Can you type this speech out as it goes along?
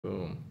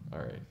Boom. All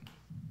right.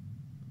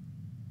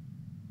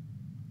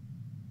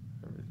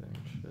 Everything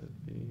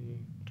should be.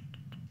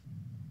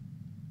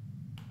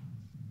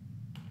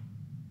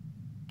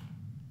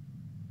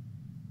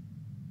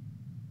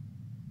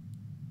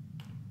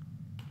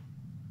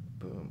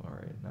 Boom. All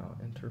right. Now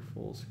enter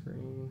full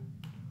screen.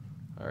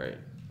 All right.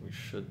 We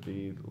should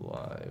be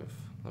live.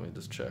 Let me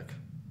just check.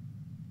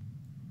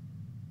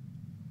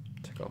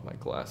 Take off my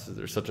glasses.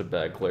 There's such a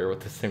bad glare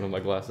with this thing with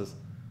my glasses.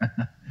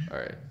 All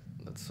right.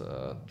 Let's UCF.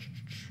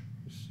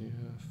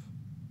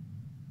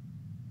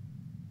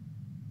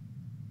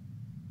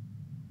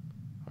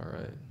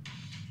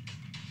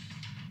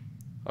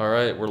 All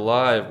right, we're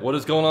live. What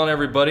is going on,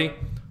 everybody?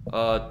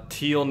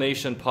 Teal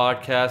Nation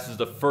Podcast is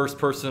the first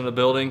person in the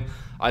building.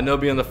 I know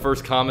being the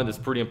first comment is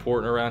pretty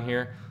important around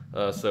here,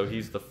 so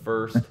he's the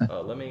first.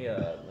 Let me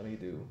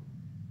do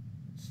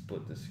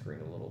split this screen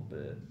a little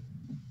bit.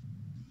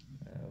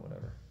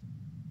 Whatever.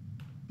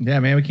 Yeah,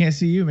 man, we can't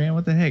see you, man.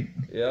 What the heck?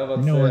 Yeah,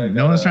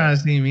 no one's trying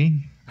to see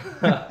me.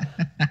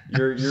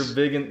 You're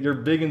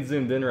big and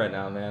zoomed in right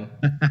now, man.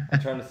 I'm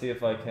trying to see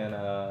if I can.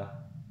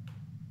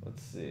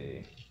 Let's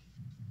see.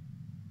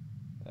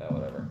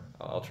 Whatever.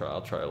 I'll try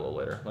a little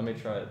later. Let me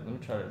try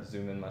to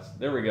zoom in.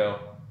 There we go.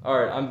 All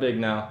right, I'm big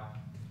now.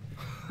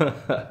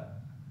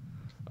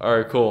 All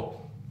right,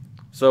 cool.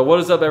 So what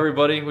is up,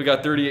 everybody? We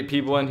got 38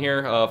 people in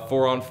here.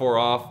 4 on, 4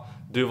 off.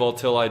 Duval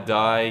Till I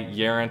Die.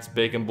 Yarance,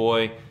 Bacon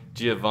Boy,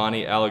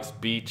 Giovanni, Alex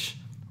Beach,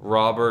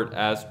 Robert,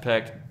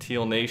 Azpec,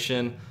 Teal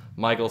Nation,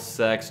 Michael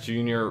Sachs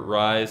Jr.,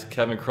 Rise,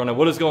 Kevin Cronin.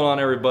 What is going on,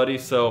 everybody?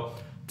 So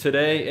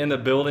today in the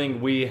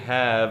building we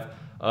have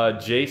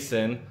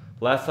Jason.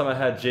 Last time I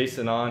had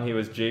Jason on, he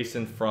was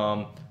Jason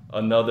from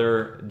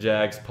another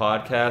Jags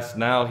podcast.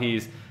 Now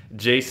he's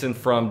Jason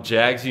from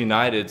Jags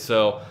United.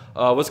 So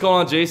what's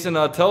going on, Jason?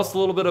 Tell us a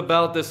little bit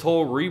about this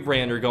whole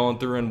rebrand you're going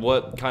through and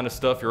what kind of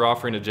stuff you're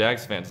offering to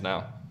Jags fans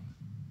now.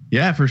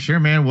 Yeah, for sure,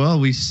 man. Well,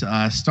 we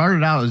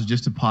started out as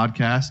just a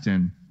podcast,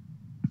 and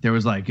there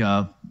was like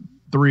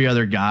 3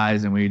 other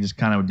guys, and we just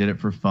kind of did it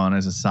for fun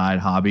as a side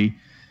hobby.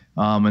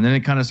 And then it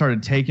kind of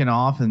started taking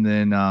off, and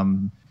then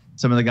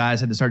some of the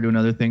guys had to start doing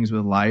other things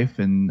with life.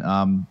 And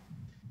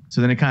so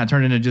then it kind of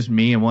turned into just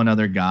me and one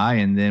other guy.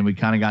 And then we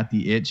kind of got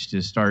the itch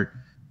to start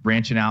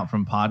branching out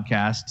from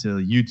podcasts to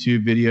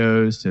YouTube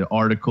videos to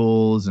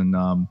articles. And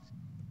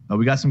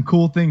we got some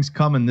cool things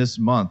coming this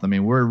month. I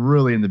mean, we're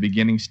really in the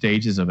beginning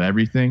stages of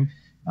everything.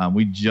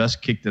 We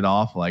just kicked it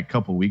off like a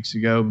couple weeks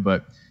ago,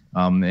 but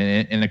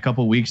in a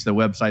couple weeks, the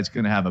website's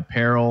going to have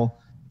apparel,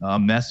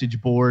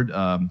 message board,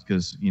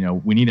 because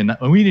we need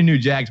a new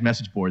Jags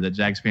message board that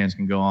Jags fans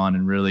can go on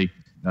and really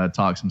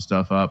talk some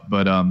stuff up.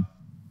 But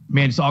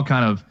man, it's all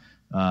kind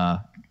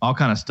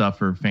of stuff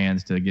for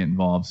fans to get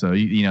involved. So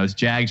it's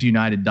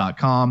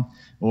jagsunited.com,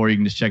 or you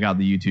can just check out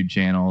the YouTube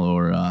channel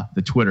or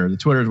the Twitter. The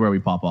Twitter is where we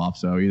pop off.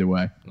 So either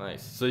way.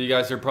 Nice. So you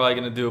guys are probably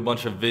going to do a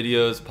bunch of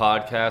videos,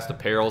 podcasts,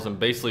 apparels, and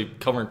basically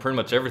covering pretty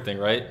much everything,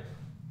 right?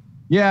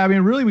 Yeah, I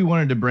mean, really, we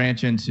wanted to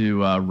branch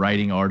into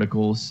writing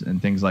articles and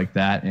things like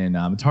that, and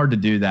it's hard to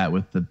do that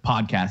with the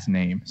podcast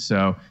name.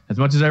 So as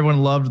much as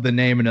everyone loved the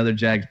name Another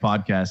Jags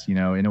Podcast,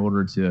 in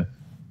order to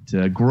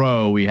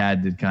grow, we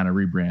had to kind of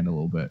rebrand a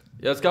little bit.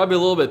 Yeah, it's got to be a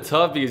little bit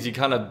tough because you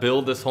kind of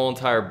build this whole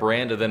entire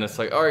brand, and then it's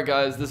like, all right,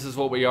 guys, this is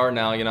what we are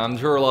now. I'm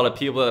sure a lot of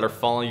people that are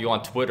following you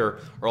on Twitter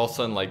are all of a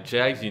sudden like,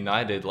 Jags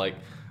United, like,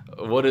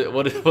 what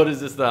is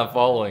this that I'm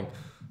following?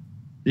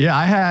 Yeah,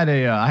 I had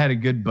a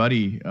good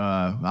buddy.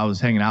 I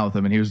was hanging out with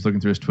him, and he was looking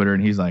through his Twitter,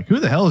 and he's like, "Who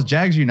the hell is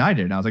Jags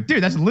United?" And I was like,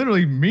 "Dude, that's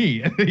literally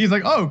me." And he's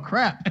like, "Oh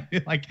crap!"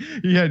 Like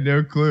he had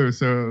no clue.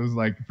 So it was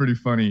like pretty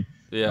funny.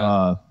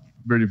 Yeah,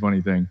 pretty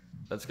funny thing.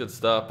 That's good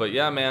stuff. But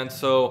yeah, man.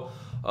 So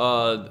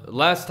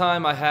last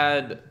time I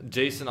had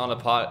Jason on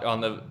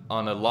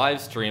a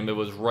live stream, it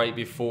was right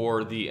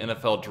before the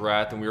NFL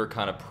draft, and we were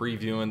kind of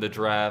previewing the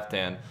draft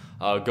and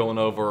going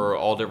over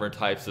all different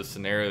types of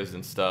scenarios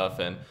and stuff.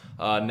 And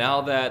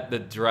now that the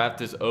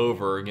draft is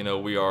over,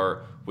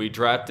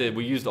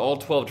 we used all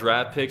 12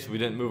 draft picks. We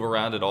didn't move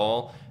around at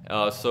all.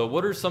 So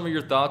what are some of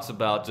your thoughts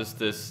about just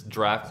this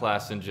draft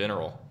class in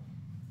general?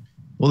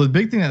 Well, the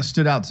big thing that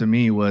stood out to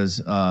me was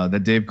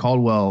that Dave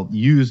Caldwell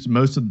used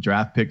most of the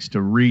draft picks to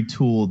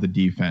retool the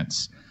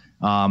defense.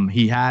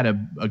 He had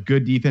a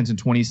good defense in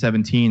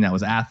 2017 that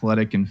was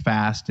athletic and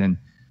fast. And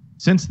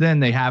since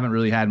then, they haven't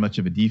really had much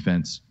of a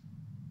defense.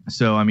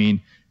 So, I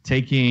mean,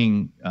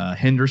 taking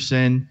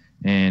Henderson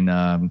and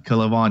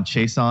K'Lavon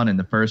Chaisson in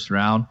the first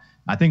round,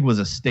 I think was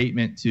a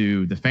statement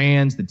to the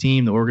fans, the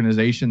team, the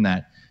organization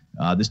that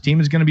this team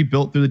is going to be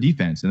built through the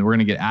defense, and we're going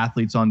to get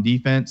athletes on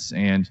defense,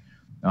 and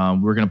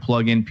we're going to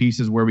plug in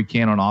pieces where we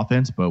can on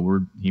offense. But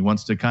he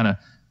wants to kind of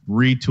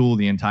retool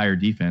the entire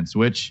defense,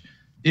 which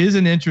is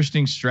an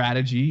interesting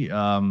strategy.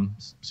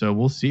 So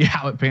we'll see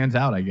how it pans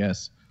out, I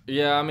guess.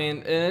 Yeah, I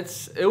mean,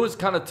 and it was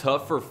kind of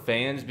tough for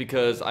fans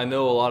because I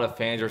know a lot of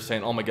fans are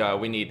saying, "Oh my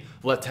God, we need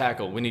left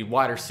tackle, we need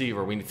wide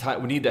receiver, we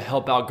need to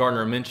help out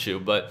Gardner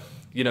Minshew." But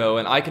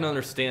And I can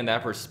understand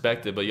that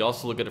perspective, but you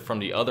also look at it from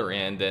the other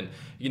end. And,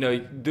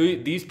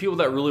 these people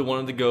that really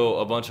wanted to go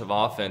a bunch of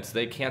offense,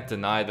 they can't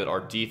deny that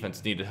our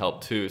defense needed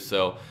help too.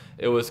 So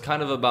it was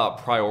kind of about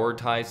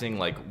prioritizing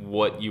like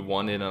what you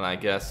wanted. And I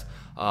guess,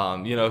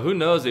 who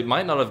knows? They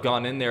might not have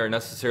gone in there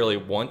necessarily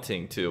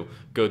wanting to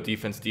go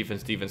defense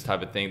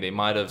type of thing. They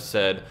might have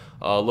said,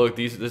 look,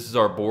 this is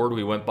our board.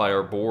 We went by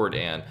our board,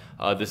 and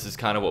this is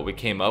kind of what we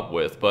came up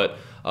with. But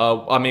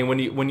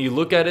when you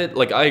look at it,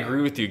 like I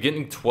agree with you,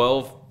 getting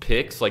 12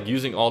 picks, like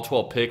using all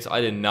 12 picks,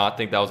 I did not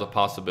think that was a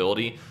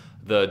possibility.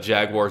 The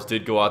Jaguars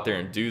did go out there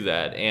and do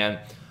that, and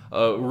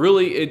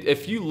really,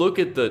 if you look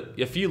at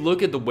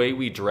the way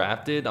we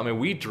drafted,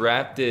 we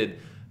drafted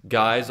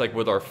guys like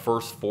with our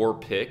first 4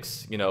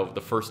 picks,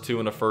 the first 2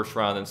 in the first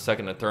round and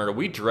second and third,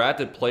 we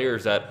drafted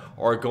players that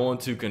are going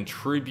to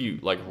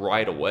contribute like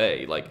right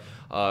away. Like,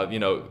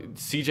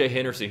 CJ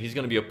Henderson, he's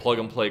going to be a plug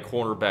and play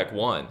cornerback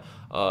 1.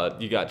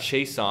 You got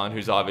Chason,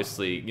 who's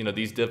obviously,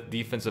 these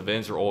defensive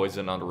ends are always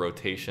in under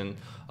rotation.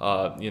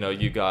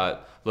 You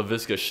got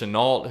Laviska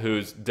Shenault,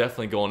 who's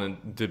definitely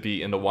going to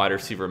be in the wide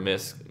receiver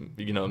mix.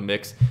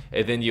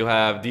 And then you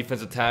have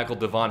defensive tackle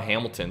Devon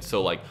Hamilton.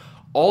 So like,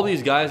 all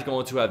these guys are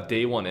going to have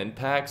day one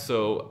impact,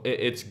 so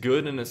it's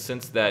good in the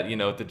sense that,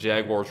 the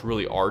Jaguars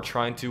really are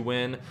trying to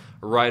win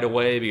right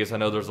away, because I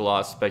know there's a lot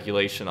of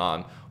speculation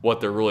on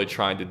what they're really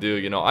trying to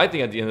do. I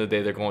think at the end of the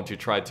day they're going to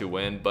try to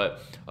win,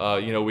 but,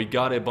 we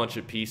got a bunch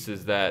of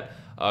pieces that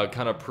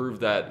kind of prove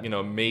that,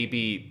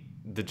 maybe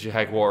the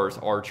Jaguars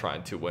are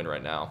trying to win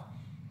right now.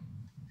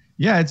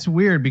 Yeah, it's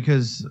weird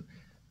because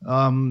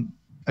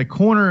a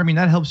corner,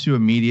 that helps you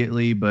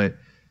immediately, but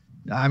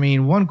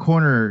one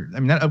corner,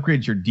 that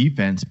upgrades your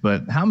defense,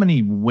 but how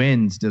many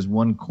wins does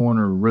one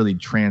corner really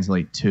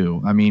translate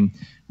to?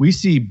 We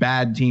see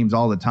bad teams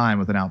all the time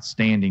with an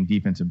outstanding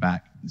defensive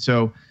back.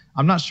 So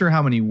I'm not sure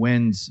how many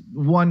wins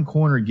one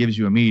corner gives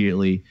you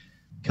immediately.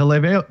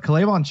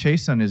 K'Lavon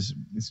Chaisson is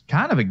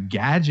kind of a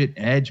gadget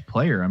edge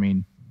player.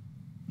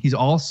 He's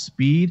all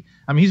speed.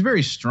 He's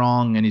very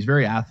strong and he's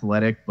very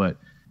athletic, but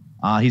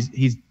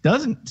he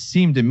doesn't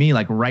seem to me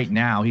like right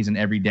now he's an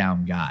every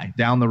down guy.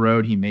 Down the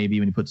road, he may be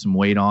when he puts some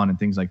weight on and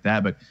things like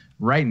that. But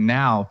right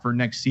now, for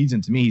next season,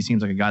 to me, he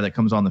seems like a guy that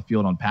comes on the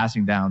field on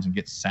passing downs and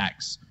gets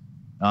sacks.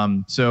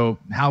 So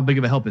how big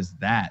of a help is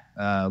that?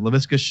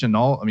 Laviska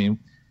Shenault,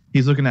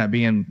 he's looking at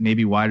being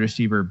maybe wide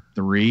receiver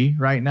 3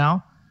 right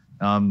now.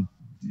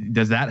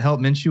 Does that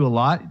help Minshew a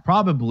lot?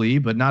 Probably,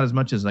 but not as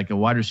much as like a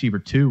wide receiver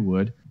 2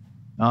 would.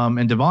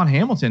 And Devon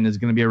Hamilton is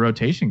going to be a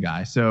rotation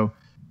guy. So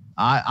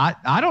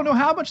I don't know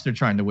how much they're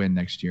trying to win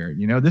next year.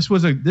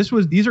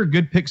 These are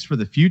good picks for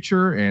the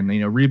future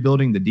and,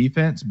 rebuilding the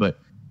defense, but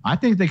I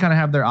think they kind of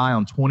have their eye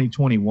on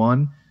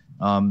 2021.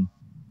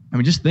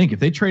 Just think if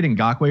they trade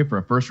Ngakoue for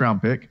a first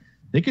round pick,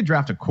 they could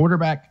draft a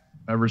quarterback,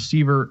 a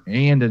receiver,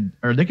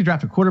 they could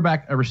draft a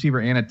quarterback, a receiver,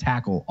 and a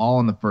tackle all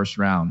in the first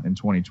round in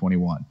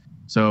 2021.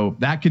 So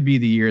that could be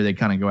the year they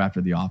kind of go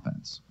after the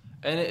offense.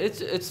 And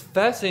it's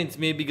fascinating to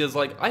me because,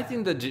 like, I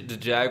think the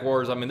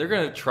Jaguars, they're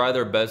going to try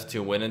their best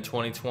to win in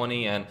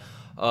 2020. And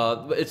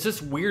it's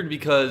just weird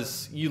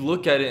because you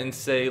look at it and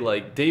say,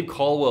 like, Dave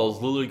Caldwell is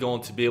literally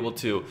going to be able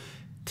to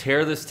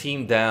tear this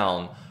team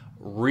down,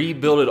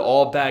 rebuild it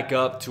all back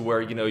up to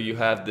where, you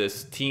have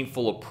this team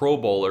full of Pro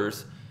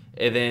Bowlers,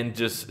 and then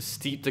just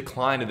steep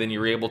decline, and then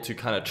you're able to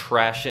kind of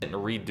trash it and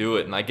redo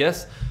it. And I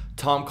guess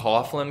Tom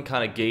Coughlin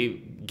kind of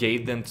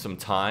gave them some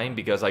time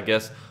because I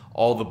guess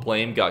all the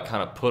blame got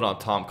kind of put on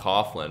Tom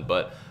Coughlin.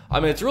 But,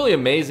 it's really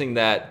amazing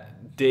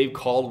that Dave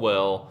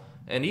Caldwell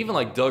and even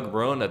like Doug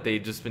Rohn, that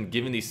they've just been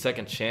given these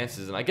second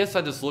chances. And I guess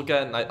I just look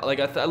at it and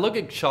I look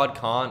at Shad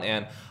Khan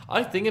and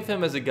I think of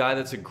him as a guy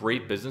that's a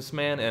great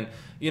businessman. And,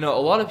 a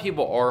lot of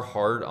people are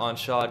hard on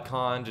Shad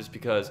Khan just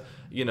because,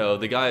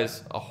 the guy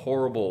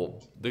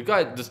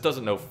just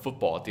doesn't know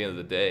football at the end of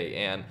the day.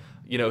 And,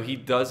 he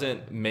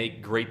doesn't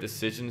make great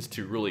decisions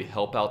to really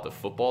help out the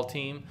football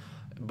team.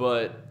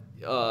 But,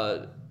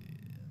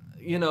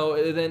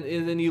 and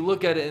then you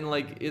look at it and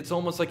like it's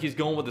almost like he's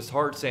going with his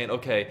heart, saying,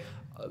 "Okay,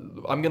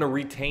 I'm gonna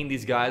retain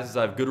these guys as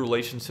I have good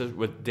relationships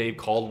with Dave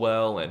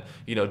Caldwell, and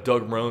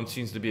Doug Rohn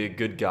seems to be a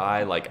good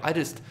guy." Like I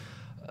just,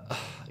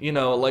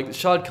 like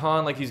Shad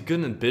Khan, like he's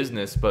good in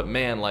business, but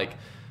man, like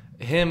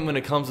him when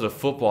it comes to the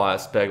football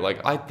aspect,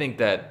 like I think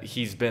that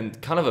he's been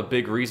kind of a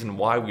big reason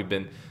why we've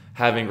been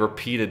having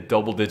repeated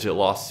double-digit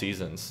loss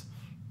seasons.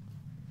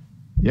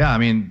 Yeah,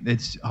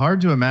 it's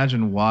hard to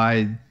imagine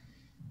why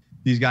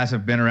these guys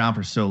have been around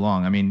for so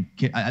long.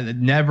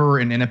 Never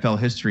in NFL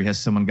history has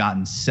someone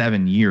gotten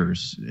 7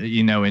 years,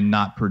 and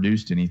not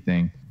produced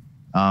anything.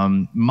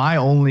 My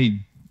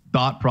only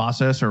thought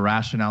process or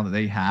rationale that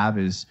they have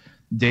is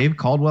Dave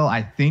Caldwell,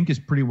 I think, is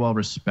pretty well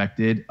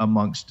respected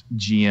amongst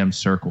GM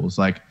circles.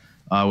 Like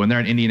when they're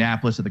in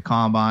Indianapolis at the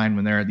Combine,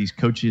 when they're at these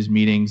coaches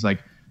meetings,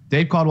 like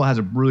Dave Caldwell has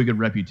a really good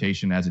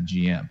reputation as a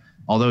GM.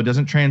 Although it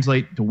doesn't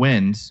translate to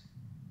wins,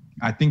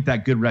 I think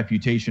that good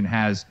reputation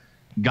has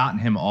gotten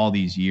him all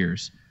these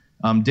years.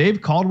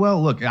 Dave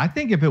Caldwell, look, I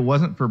think if it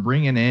wasn't for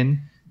bringing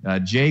in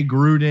Jay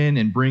Gruden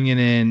and bringing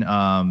in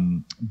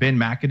Ben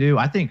McAdoo,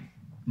 I think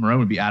Marone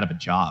would be out of a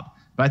job.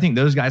 But I think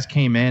those guys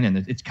came in, and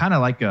it's kind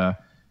of like a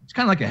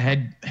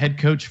head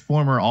coach,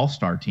 former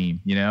all-star team,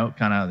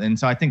 And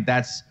so I think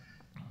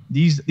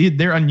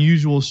they're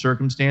unusual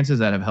circumstances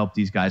that have helped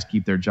these guys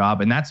keep their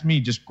job. And that's me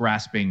just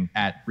grasping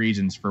at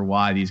reasons for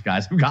why these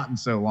guys have gotten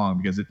so long,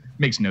 because it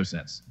makes no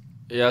sense.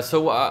 Yeah,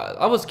 so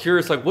I was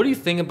curious, what do you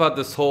think about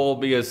this whole,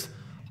 because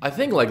I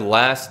think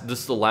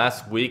the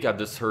last week I've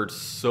just heard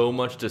so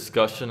much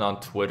discussion on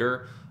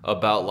Twitter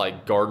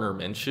about Gardner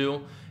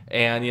Minshew.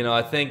 And,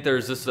 I think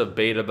there's this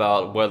debate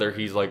about whether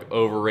he's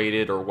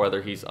overrated or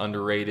whether he's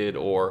underrated,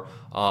 or,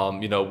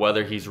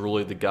 whether he's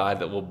really the guy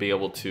that will be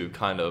able to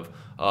kind of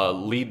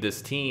lead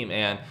this team.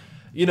 And,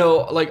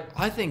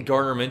 I think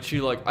Gardner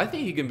Minshew, I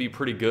think he can be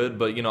pretty good,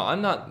 but,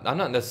 I'm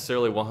not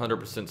necessarily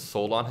 100%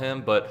 sold on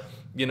him. But,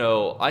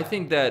 I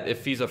think that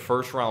if he's a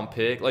first round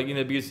pick,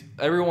 because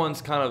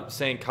everyone's kind of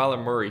saying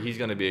Kyler Murray, he's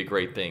going to be a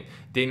great thing.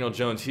 Daniel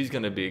Jones, he's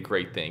going to be a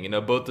great thing.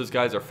 Both those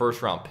guys are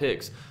first round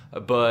picks.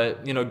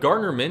 But,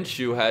 Gardner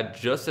Minshew had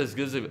just as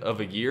good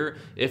of a year,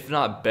 if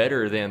not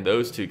better than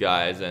those two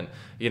guys. And,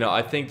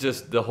 I think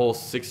just the whole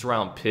 6th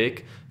round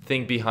pick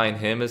thing behind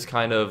him is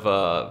kind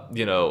of,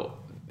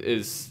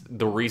 is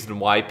the reason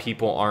why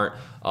people aren't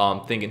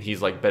thinking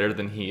he's better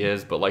than he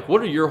is. But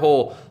what are your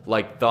whole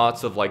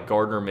thoughts of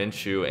Gardner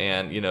Minshew?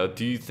 And,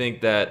 do you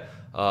think that,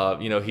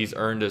 he's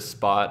earned his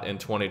spot in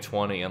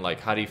 2020? And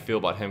how do you feel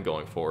about him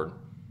going forward?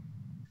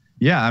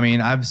 Yeah, I mean,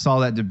 I saw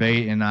that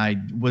debate, and I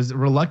was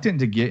reluctant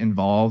to get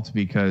involved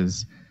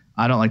because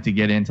I don't like to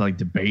get into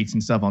debates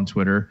and stuff on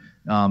Twitter.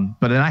 But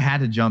then I had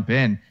to jump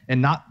in,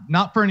 and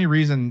not for any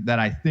reason that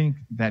I think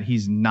that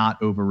he's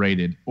not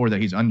overrated or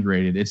that he's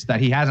underrated. It's that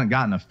he hasn't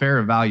gotten a fair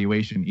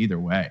evaluation either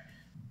way.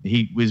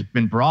 He was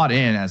been brought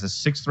in as a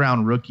 6th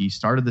round rookie,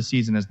 started the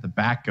season as the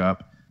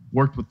backup,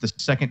 worked with the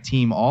second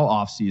team all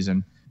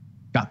offseason,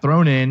 got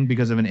thrown in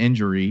because of an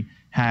injury,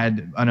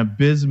 had an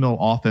abysmal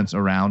offense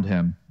around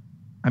him.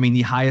 I mean,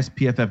 the highest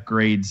PFF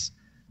grades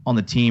on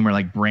the team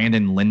are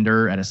Brandon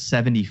Linder at a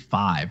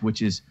 75,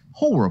 which is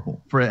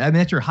horrible.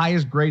 That's your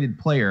highest graded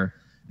player.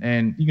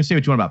 And you can say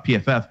what you want about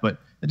PFF,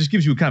 but that just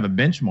gives you kind of a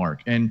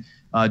benchmark. And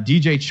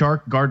DJ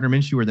Chark, Gardner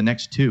Minshew were the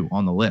next two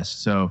on the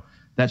list. So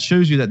that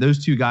shows you that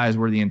those two guys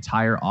were the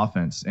entire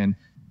offense. And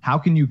how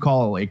can you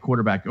call a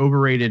quarterback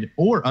overrated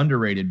or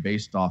underrated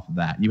based off of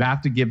that? You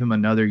have to give him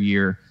another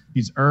year.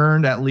 He's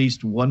earned at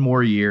least one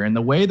more year. And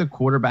the way the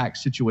quarterback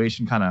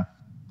situation kind of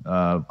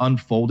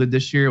unfolded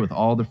this year with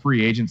all the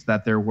free agents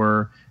that there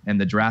were and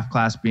the draft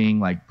class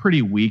being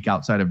pretty weak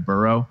outside of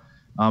Burrow,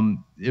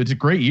 it was a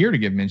great year to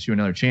give Minshew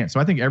another chance. So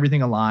I think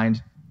everything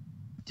aligned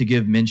to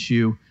give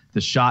Minshew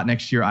the shot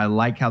next year. I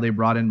like how they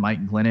brought in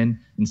Mike Glennon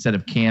instead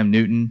of Cam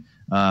Newton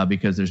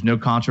because there's no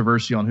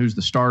controversy on who's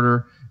the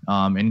starter,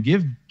 and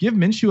give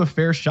Minshew a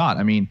fair shot.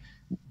 I mean,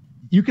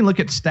 you can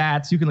look at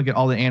stats, you can look at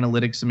all the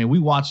analytics. I mean, we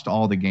watched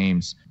all the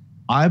games.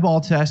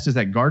 Eyeball test is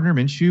that Gardner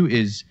Minshew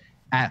is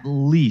at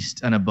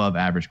least an above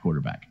average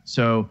quarterback.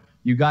 So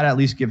you got to at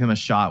least give him a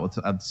shot with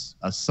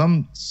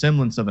some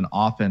semblance of an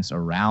offense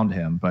around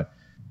him. But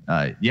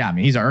yeah, I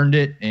mean, he's earned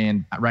it.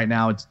 And right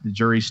now the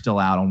jury's still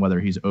out on whether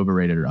he's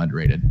overrated or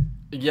underrated.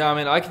 Yeah, I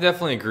mean, I can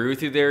definitely agree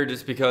with you there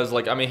just because,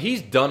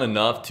 he's done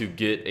enough to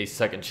get a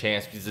second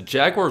chance because the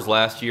Jaguars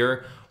last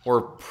year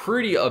were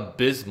pretty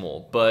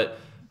abysmal. But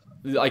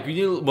when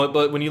you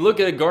look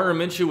at it, Gardner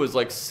Minshew was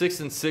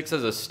 6-6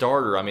 as a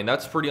starter. I mean,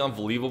 that's pretty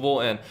unbelievable.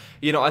 And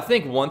I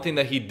think one thing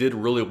that he did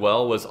really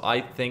well was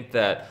I think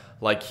that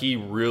he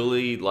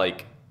really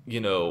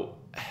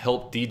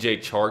helped DJ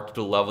Chark to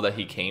the level that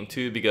he came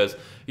to, because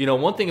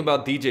one thing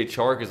about DJ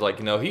Chark is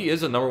he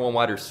is a number 1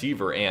 wide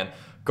receiver, and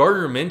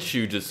Gardner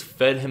Minshew just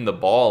fed him the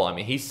ball. I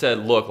mean, he said,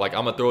 look, I'm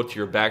going to throw it to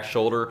your back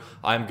shoulder.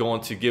 I'm going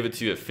to give it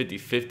to you at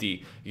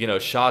 50-50,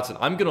 shots, and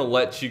I'm going to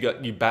let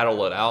you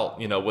battle it out,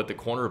 with the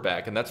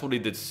cornerback. And that's what he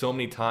did so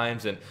many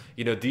times. And,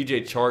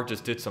 DJ Chark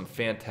just did some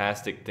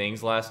fantastic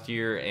things last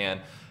year.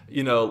 And,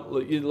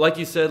 like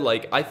you said,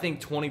 I think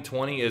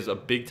 2020 is a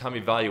big-time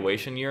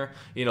evaluation year.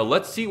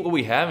 Let's see what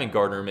we have in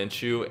Gardner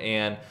Minshew,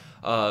 and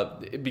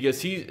because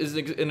he is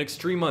an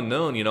extreme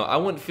unknown. I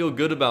wouldn't feel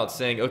good about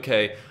saying,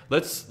 okay,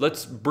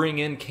 let's bring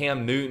in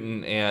Cam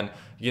Newton and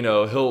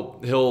he'll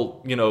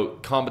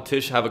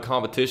have a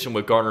competition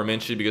with Gardner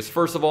Minshew, because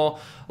first of all,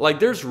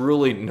 there's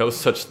really no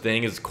such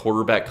thing as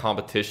quarterback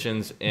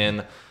competitions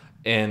in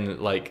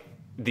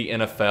the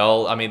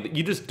NFL. I mean,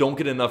 you just don't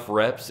get enough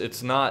reps.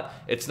 It's not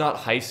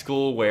high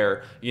school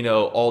where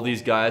all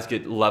these guys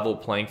get level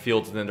playing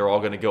fields and then they're all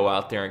going to go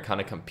out there and kind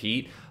of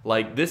compete.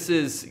 This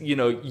is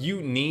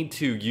you need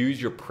to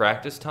use your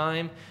practice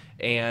time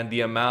and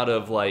the amount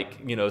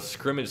of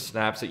scrimmage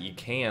snaps that you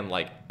can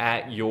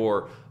at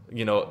your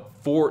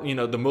for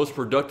the most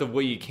productive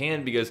way you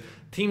can, because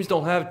teams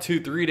don't have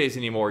 2-3 days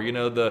anymore.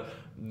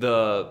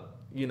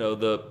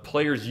 The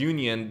players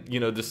union,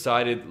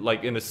 decided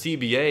in the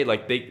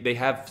CBA, they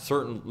have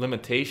certain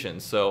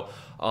limitations. So,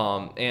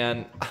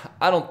 And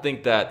I don't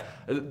think that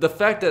the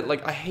fact that,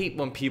 like, I hate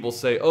when people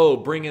say, oh,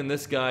 bring in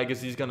this guy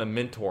because he's going to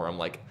mentor him.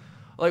 Like,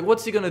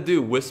 what's he gonna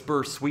do?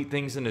 Whisper sweet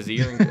things in his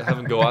ear and have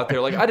him go out there?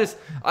 Like,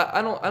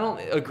 I don't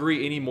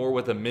agree anymore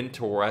with a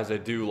mentor as I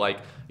do. Like,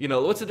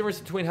 what's the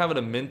difference between having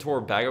a mentor,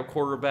 backup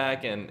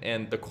quarterback,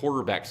 and the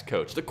quarterback's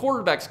coach? The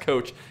quarterback's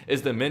coach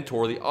is the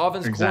mentor. The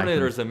offense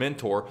coordinator is the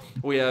mentor.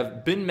 We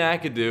have Ben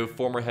McAdoo,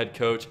 former head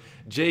coach,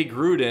 Jay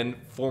Gruden,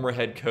 former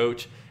head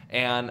coach.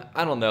 And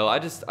I don't know. I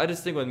just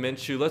think with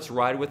Minshew, let's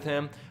ride with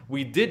him.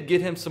 We did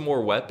get him some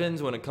more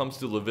weapons when it comes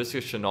to Laviska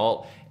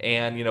Shenault,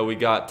 and we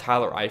got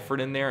Tyler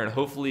Eifert in there, and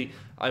hopefully,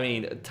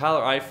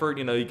 Tyler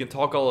Eifert, you can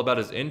talk all about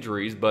his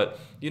injuries, but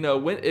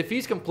if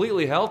he's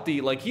completely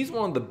healthy, like, he's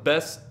one of the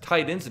best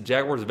tight ends the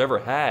Jaguars have ever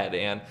had,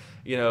 and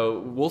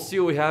we'll see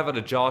what we have out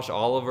of Josh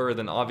Oliver,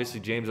 then obviously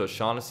James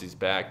O'Shaughnessy's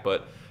back,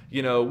 but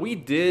we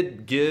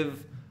did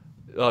give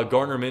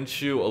Gardner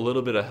Minshew a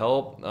little bit of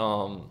help.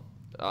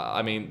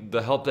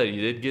 The help that he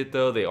did get,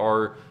 though, they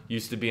are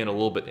used to being a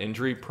little bit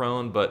injury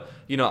prone. But,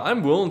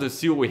 I'm willing to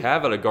see what we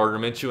have out of Gardner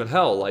Minshew. And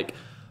hell,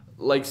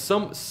 like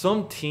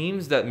some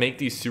teams that make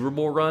these Super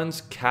Bowl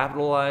runs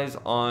capitalize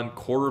on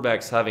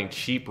quarterbacks having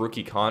cheap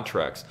rookie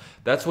contracts.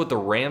 That's what the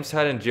Rams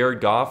had in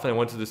Jared Goff, and they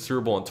went to the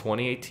Super Bowl in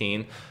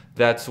 2018.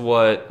 That's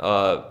what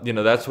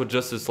that's what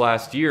just this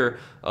last year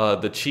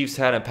the Chiefs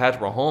had in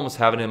Patrick Mahomes,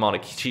 having him on a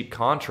cheap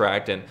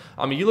contract. And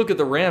you look at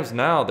the Rams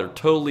now; they're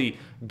totally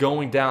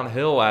going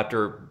downhill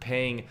after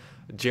paying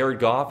Jared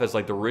Goff as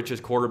like the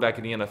richest quarterback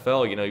in the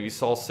NFL. You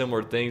saw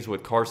similar things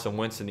with Carson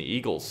Wentz and the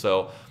Eagles.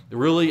 So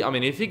really,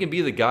 if he can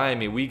be the guy,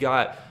 we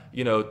got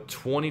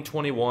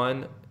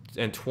 2021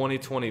 and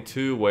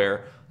 2022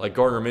 where like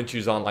Gardner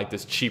Minshew's on like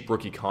this cheap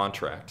rookie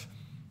contract.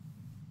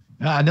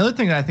 Another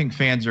thing that I think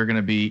fans are going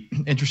to be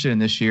interested in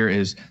this year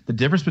is the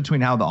difference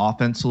between how the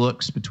offense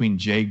looks between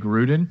Jay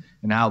Gruden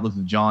and how it looks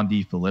with John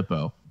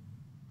DeFilippo.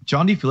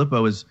 John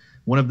DeFilippo is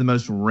one of the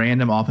most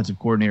random offensive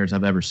coordinators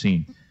I've ever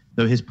seen.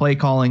 Though his play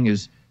calling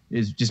is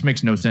just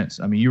makes no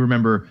sense. You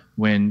remember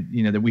when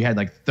that we had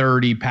like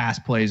 30 pass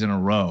plays in a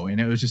row,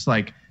 and it was just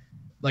like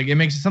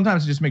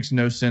sometimes it just makes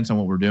no sense on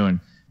what we're doing.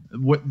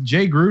 What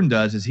Jay Gruden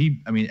does is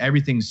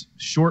everything's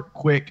short,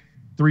 quick,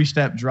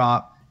 3-step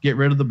drop. Get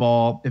rid of the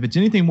ball. If it's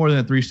anything more than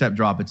a 3-step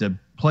drop, it's a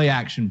play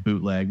action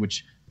bootleg,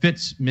 which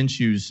fits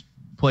Minshew's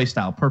play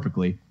style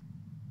perfectly.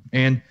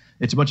 And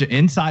it's a bunch of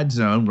inside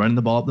zone, running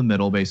the ball up the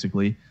middle,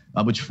 basically,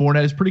 which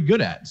Fournette is pretty good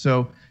at.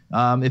 So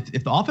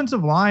if the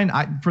offensive line,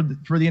 for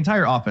the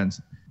entire offense,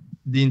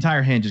 the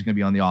entire hinge is going to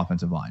be on the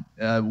offensive line.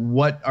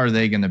 What are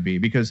they going to be?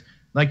 Because,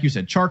 like you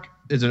said, Chark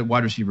is a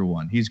wide receiver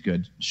 1. He's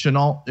good.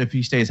 Shenault, if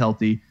he stays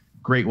healthy,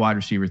 great wide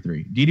receiver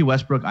 3. Dede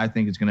Westbrook, I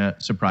think, is going to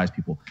surprise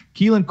people.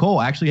 Keelan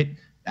Cole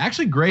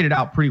actually graded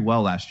out pretty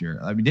well last year.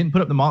 Didn't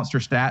put up the monster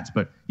stats,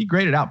 but he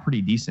graded out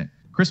pretty decent.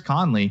 Chris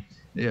Conley,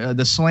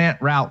 the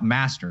slant route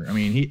master.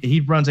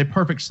 He runs a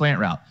perfect slant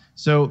route.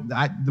 So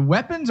the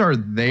weapons are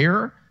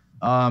there.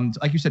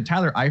 Like you said,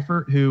 Tyler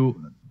Eifert, who,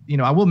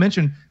 I will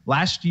mention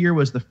last year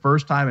was the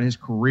first time in his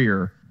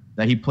career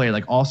that he played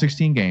like all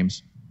 16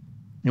 games.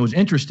 It was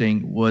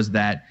interesting was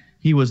that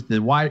he was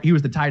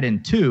the tight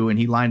end 2, and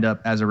he lined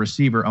up as a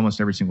receiver almost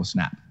every single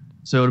snap.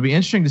 So it'll be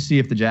interesting to see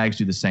if the Jags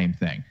do the same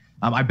thing.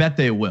 I bet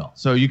they will.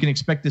 So you can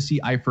expect to see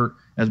Eifert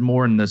as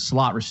more in the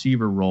slot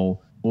receiver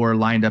role or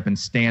lined up and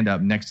stand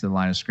up next to the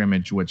line of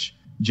scrimmage, which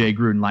Jay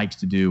Gruden likes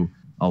to do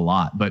a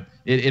lot. But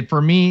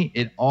for me,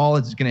 it all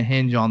is going to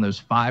hinge on those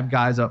 5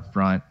 guys up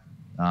front.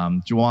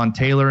 Juwan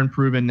Taylor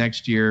improving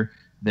next year,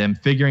 them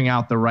figuring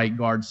out the right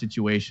guard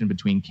situation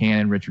between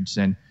Cannon and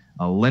Richardson,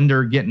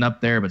 Linder getting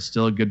up there but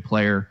still a good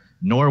player,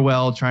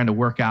 Norwell trying to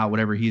work out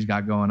whatever he's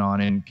got going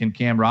on, and can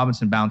Cam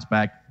Robinson bounce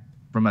back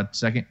from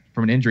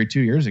an injury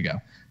 2 years ago?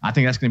 I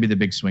think that's going to be the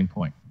big swing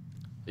point.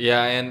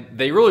 Yeah, and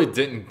they really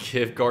didn't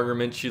give Gardner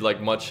Minshew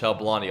like much help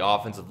along the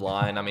offensive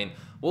line.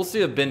 We'll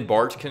see if Ben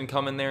Bartch can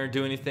come in there and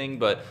do anything,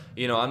 but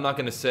I'm not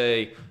going to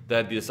say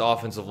that this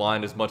offensive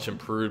line is much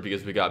improved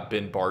because we got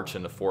Ben Bartch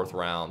in the 4th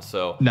round.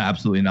 So no,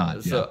 absolutely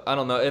not. So yeah. I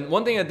don't know. And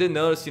one thing I did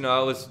notice, I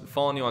was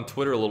following you on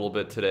Twitter a little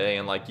bit today,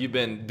 and like you've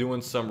been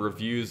doing some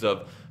reviews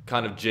of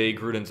kind of Jay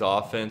Gruden's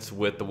offense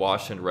with the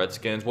Washington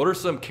Redskins. What are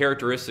some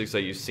characteristics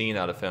that you've seen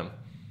out of him?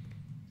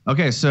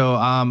 Okay, so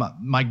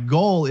my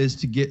goal is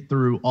to get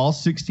through all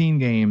 16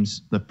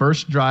 games, the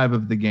first drive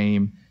of the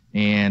game,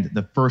 and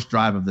the first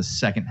drive of the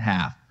second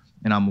half.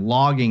 And I'm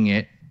logging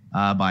it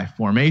by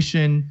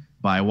formation,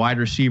 by wide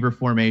receiver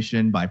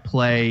formation, by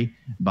play,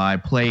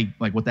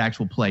 like what the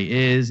actual play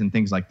is and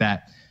things like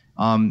that.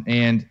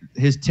 And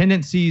his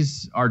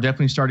tendencies are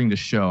definitely starting to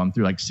show. I'm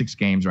through like 6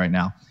 games right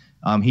now.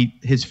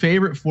 His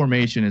favorite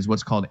formation is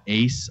what's called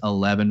Ace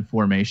 11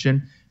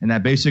 formation. And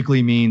that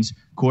basically means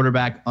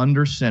quarterback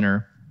under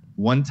center,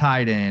 1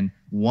 tight end,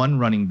 1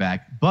 running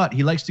back, but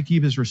he likes to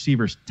keep his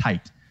receivers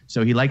tight.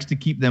 So he likes to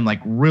keep them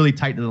like really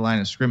tight to the line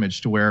of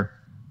scrimmage to where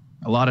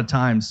a lot of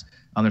times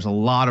there's a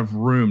lot of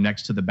room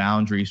next to the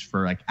boundaries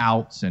for like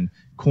outs and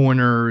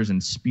corners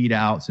and speed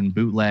outs and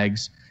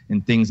bootlegs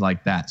and things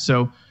like that.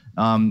 So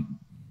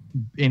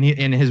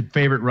in his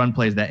favorite run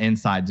plays, that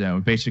inside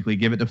zone. Basically,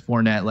 give it to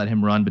Fournette, let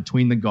him run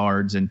between the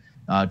guards, and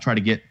try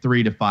to get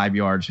 3 to 5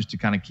 yards just to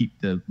kind of keep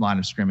the line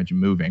of scrimmage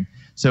moving.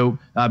 So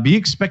be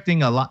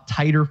expecting a lot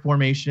tighter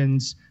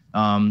formations,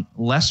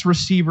 less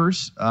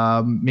receivers,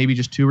 maybe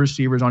just 2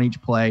 receivers on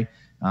each play.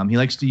 He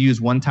likes to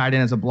use one tight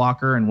end as a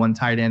blocker and one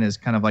tight end as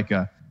kind of like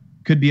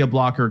could be a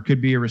blocker,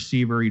 could be a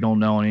receiver. You don't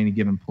know on any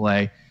given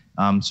play.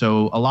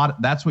 So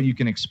that's what you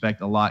can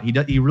expect a lot.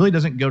 He really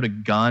doesn't go to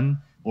gun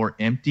or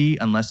empty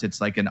unless it's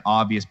like an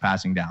obvious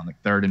passing down,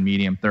 like 3rd and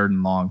medium, 3rd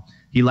and long.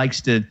 He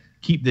likes to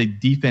keep the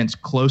defense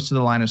close to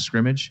the line of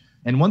scrimmage.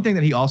 And one thing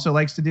that he also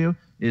likes to do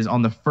is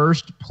on the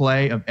first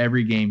play of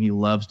every game, he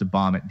loves to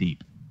bomb it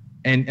deep.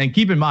 And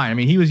keep in mind, I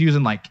mean, he was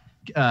using like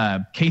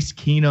Case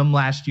Keenum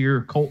last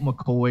year, Colt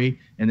McCoy,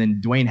 and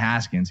then Dwayne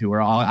Haskins, who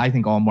are I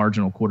think all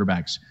marginal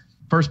quarterbacks.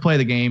 First play of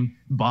the game,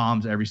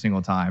 bombs every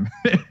single time.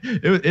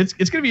 It's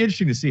going to be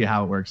interesting to see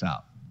how it works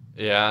out.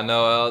 Yeah, I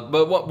know.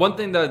 But one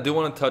thing that I do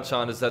want to touch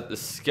on is that the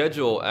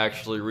schedule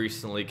actually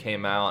recently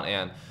came out.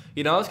 And,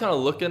 I was kind of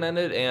looking at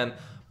it. And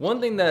one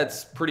thing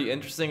that's pretty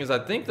interesting is I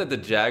think that the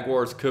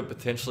Jaguars could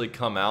potentially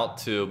come out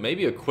to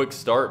maybe a quick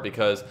start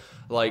because,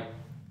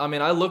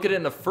 I look at it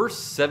in the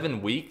first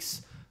 7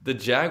 weeks, the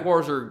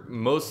Jaguars are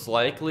most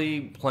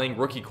likely playing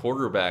rookie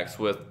quarterbacks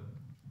with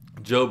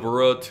Joe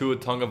Burrow, Tua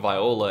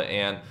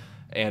Tagovailoa,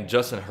 and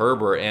Justin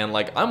Herbert. And,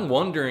 I'm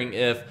wondering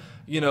if,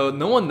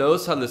 no one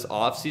knows how this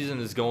offseason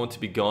is going to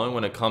be going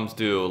when it comes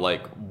to,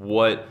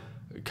 what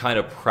kind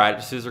of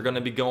practices are going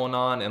to be going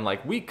on. And,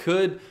 we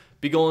could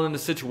be going in a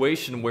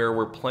situation where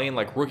we're playing,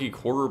 rookie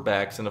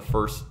quarterbacks in the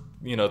first,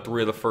 3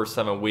 of the first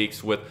 7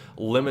 weeks with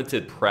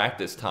limited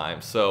practice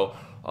time. So,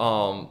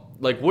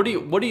 what do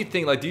you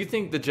think? Do you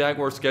think the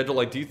Jaguars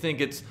schedule, do you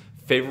think it's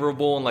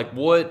favorable? And,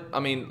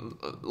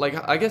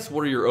 I guess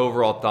what are your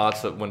overall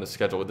thoughts when the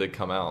schedule did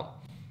come out?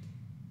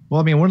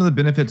 Well, one of the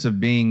benefits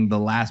of being the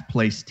last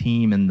place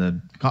team in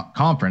the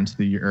conference,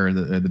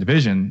 the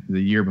division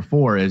the year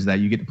before, is that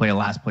you get to play a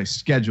last place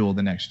schedule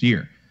the next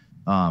year,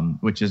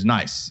 which is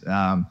nice.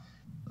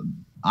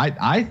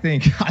 I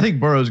think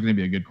Burrow's going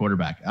to be a good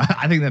quarterback.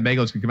 I think that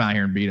Bengals could come out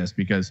here and beat us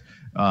because,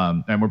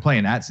 and we're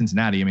playing at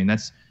Cincinnati.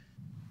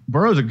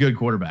 Burrow's a good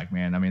quarterback,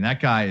 man.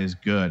 That guy is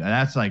good. And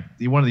that's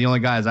one of the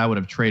only guys I would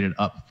have traded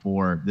up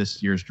for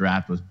this year's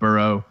draft was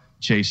Burrow,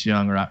 Chase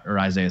Young, or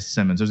Isaiah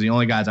Simmons. Those are the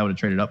only guys I would have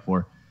traded up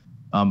for.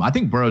 I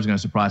think Burrow's going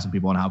to surprise some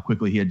people on how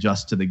quickly he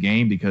adjusts to the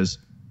game because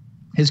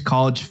his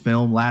college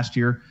film last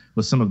year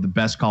was some of the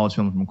best college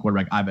film from a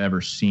quarterback I've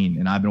ever seen,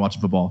 and I've been watching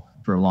football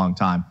for a long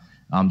time.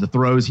 The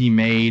throws he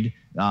made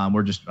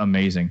were just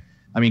amazing.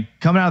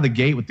 Coming out of the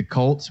gate with the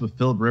Colts with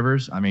Phillip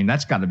Rivers,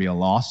 that's got to be a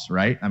loss,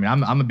 right?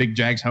 I'm a big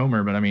Jags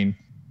homer, but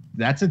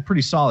that's a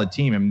pretty solid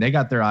team. They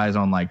got their eyes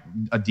on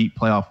a deep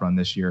playoff run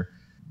this year.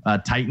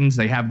 Titans,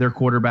 they have their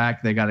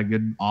quarterback. They got a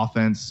good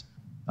offense.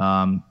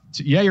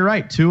 Yeah, you're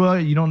right.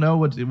 Tua, you don't know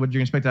what you're going to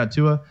expect out of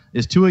Tua.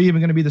 Is Tua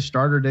even going to be the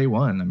starter day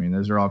one?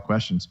 Those are all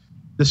questions.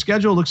 The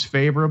schedule looks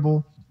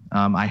favorable.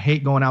 I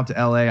hate going out to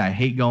LA. I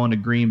hate going to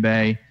Green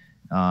Bay.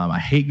 I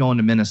hate going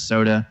to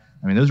Minnesota.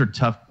 Those are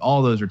tough.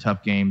 All those are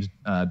tough games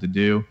to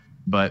do.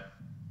 But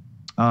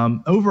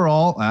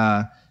overall,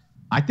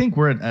 I think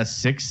we're at a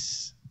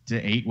 6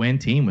 to 8 win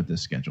team with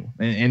this schedule,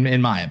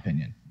 in my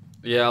opinion.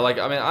 Yeah,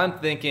 I'm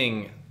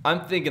thinking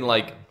 5-11,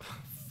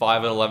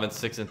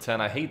 6-10.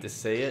 I hate to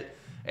say it.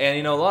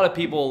 And, a lot of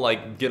people,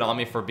 get on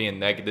me for being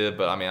negative,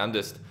 but, I'm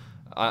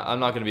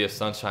not going to be a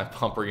sunshine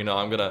pumper,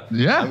 I'm going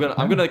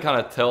to kind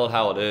of tell it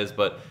how it is.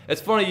 But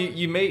it's funny,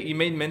 you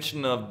made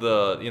mention of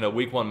the,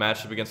 week 1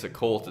 matchup against the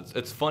Colts.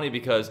 It's funny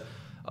because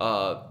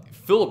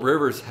Phillip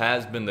Rivers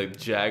has been the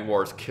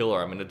Jaguars'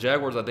 killer. The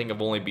Jaguars, I think,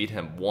 have only beat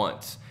him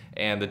once.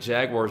 And the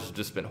Jaguars have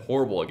just been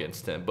horrible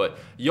against him. But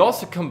you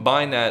also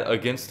combine that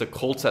against the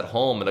Colts at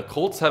home. And the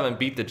Colts haven't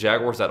beat the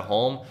Jaguars at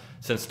home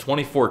since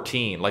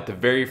 2014, the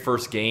very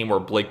first game where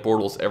Blake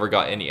Bortles ever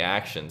got any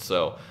action.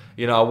 So,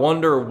 I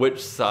wonder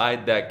which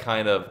side that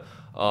kind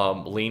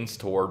of leans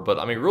toward. But,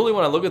 really,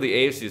 when I look at the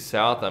AFC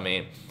South,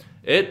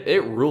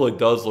 it really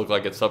does look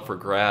like it's up for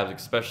grabs,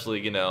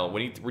 especially,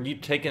 when you're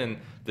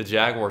taking the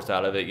Jaguars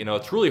out of it.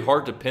 It's really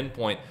hard to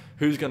pinpoint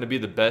who's going to be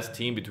the best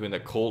team between the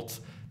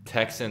Colts,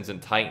 Texans,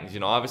 and Titans.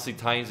 Obviously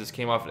Titans just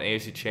came off an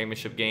AFC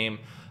Championship game.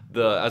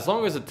 As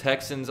long as the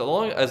Texans,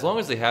 as long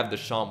as they have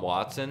Deshaun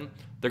Watson,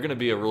 they're going to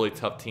be a really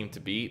tough team to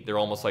beat. They're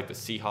almost like the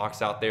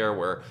Seahawks out there,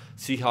 where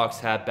Seahawks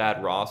have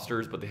bad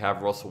rosters, but they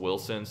have Russell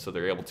Wilson, so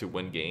they're able to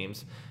win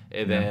games.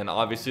 And then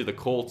obviously the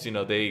Colts,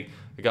 they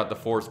got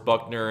DeForest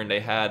Buckner, and they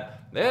had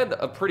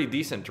a pretty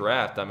decent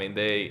draft.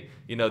 They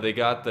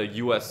got the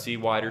USC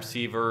wide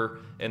receiver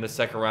in the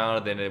second round,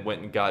 and then they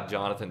went and got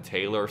Jonathan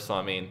Taylor.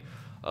 So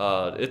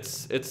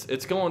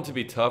it's going to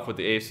be tough with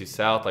the AFC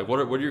South. What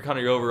are your kind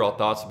of your overall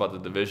thoughts about the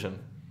division?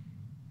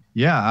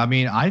 Yeah,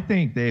 I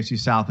think the AFC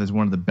South is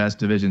one of the best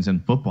divisions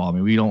in football.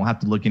 We don't have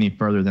to look any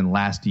further than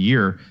last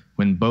year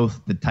when both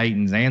the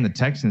Titans and the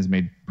Texans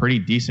made pretty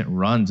decent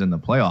runs in the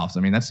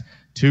playoffs. That's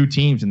 2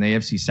 teams in the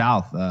AFC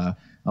South. A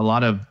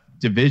lot of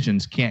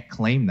divisions can't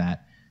claim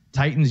that.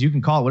 Titans, you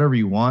can call it whatever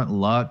you want.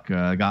 Luck,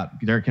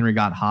 Derrick Henry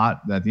got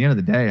hot. At the end of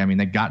the day, I mean,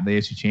 they got the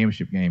AFC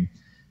Championship game.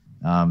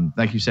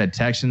 Like you said,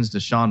 Texans,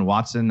 Deshaun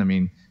Watson. I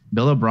mean,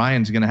 Bill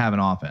O'Brien's going to have an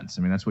offense.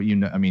 I mean, that's what you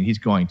know. I mean, he's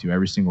going to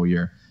every single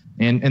year.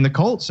 And the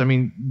Colts, I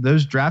mean,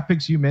 those draft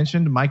picks you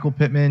mentioned, Michael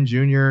Pittman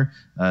Jr.,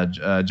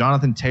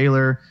 Jonathan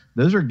Taylor,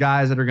 those are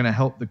guys that are going to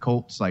help the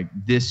Colts like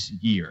this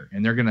year.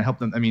 And they're going to help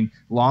them. I mean,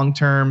 long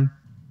term,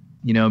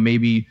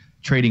 maybe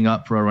trading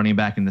up for a running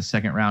back in the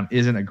second round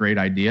isn't a great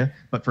idea.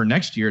 But for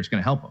next year, it's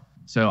going to help them.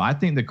 So I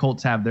think the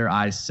Colts have their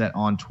eyes set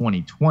on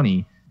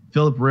 2020.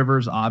 Phillip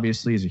Rivers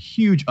obviously is a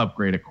huge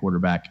upgrade at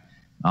quarterback.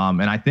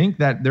 And I think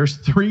that there's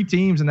 3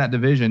 teams in that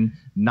division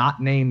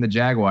not named the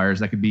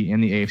Jaguars that could be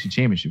in the AFC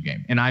Championship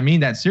game. And I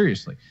mean that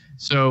seriously.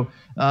 So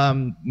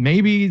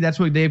maybe that's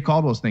what Dave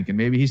Caldwell's thinking.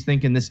 Maybe he's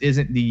thinking this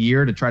isn't the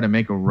year to try to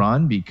make a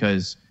run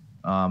because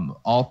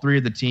all 3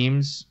 of the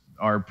teams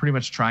are pretty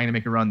much trying to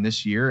make a run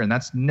this year. And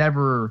that's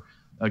never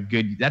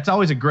that's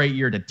always a great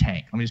year to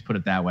tank. Let me just put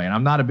it that way. And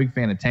I'm not a big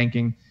fan of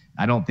tanking.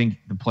 I don't think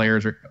the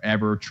players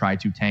ever try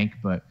to tank,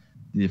 but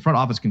the front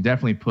office can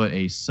definitely put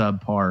a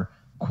subpar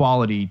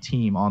quality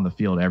team on the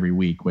field every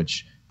week,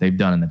 which they've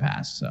done in the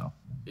past. So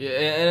yeah,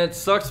 and it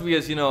sucks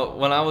because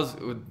when I was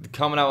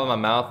coming out with my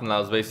mouth and I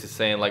was basically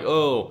saying like,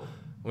 oh,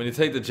 when you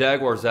take the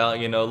Jaguars out,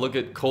 look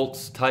at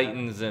Colts,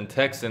 Titans, and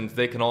Texans,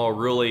 they can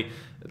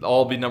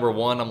all be number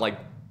 1. I'm like,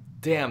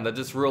 damn, I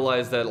just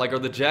realized that like, are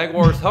the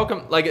Jaguars? How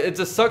come? Like, it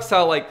just sucks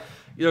how like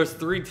there's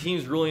 3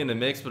 teams really in the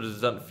mix, but it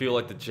just doesn't feel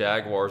like the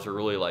Jaguars are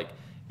really like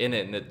in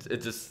it, and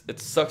it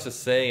sucks to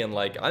say, and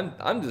like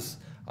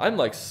I'm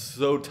like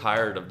so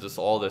tired of just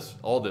all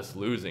this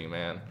losing,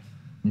 man.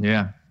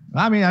 Yeah,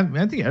 I mean,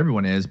 I think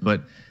everyone is,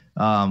 but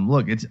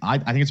look, I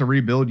think it's a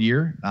rebuild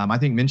year. I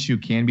think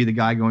Minshew can be the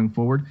guy going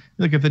forward.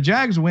 Look, if the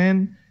Jags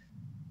win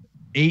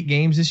 8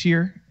 games this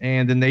year,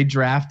 and then they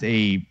draft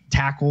a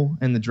tackle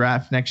in the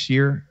draft next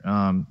year,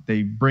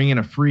 they bring in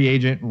a free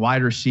agent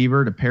wide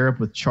receiver to pair up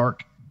with Chark.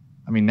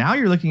 I mean, now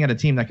you're looking at a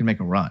team that can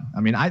make a run.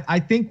 I mean, I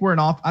think we're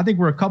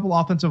a couple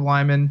offensive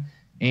linemen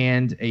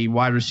and a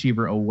wide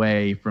receiver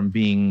away from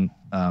being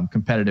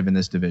competitive in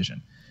this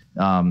division.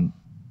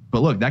 But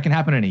look, that can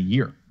happen in a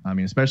year. I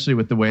mean, especially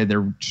with the way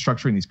they're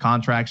structuring these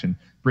contracts and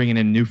bringing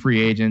in new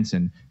free agents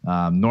and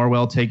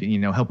Norwell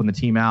helping the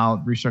team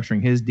out,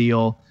 restructuring his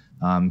deal,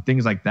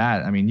 things like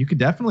that. I mean, you could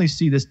definitely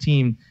see this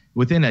team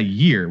within a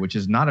year, which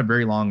is not a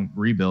very long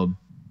rebuild,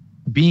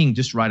 being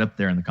just right up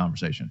there in the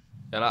conversation.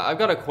 And I've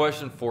got a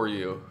question for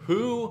you.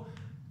 Who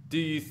do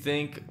you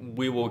think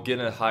we will get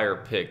a higher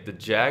pick, the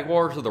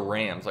Jaguars or the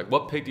Rams? Like,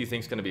 what pick do you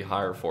think is going to be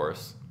higher for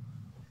us?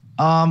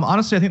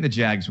 Honestly, I think the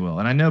Jags will.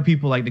 And I know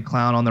people like to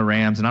clown on the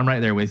Rams, and I'm right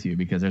there with you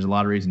because there's a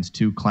lot of reasons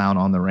to clown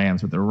on the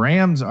Rams. But the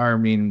Rams are,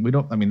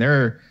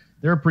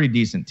 they're a pretty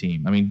decent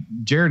team. I mean,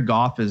 Jared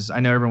Goff I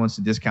know everyone wants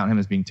to discount him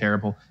as being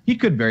terrible. He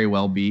could very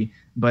well be.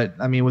 But,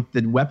 I mean, with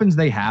the weapons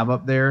they have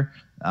up there,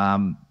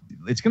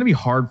 it's going to be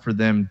hard for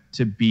them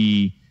to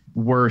be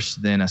worse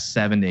than a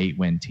 7 to 8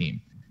 win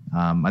team.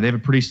 They have a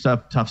pretty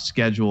tough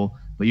schedule,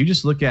 but you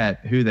just look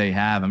at who they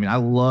have. I mean, I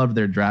loved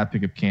their draft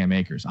pick of Cam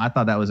Akers. I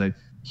thought that was a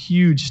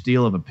huge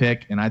steal of a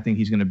pick, and I think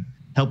he's going to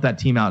help that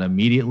team out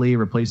immediately,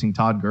 replacing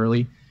Todd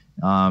Gurley.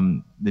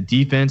 The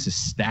defense is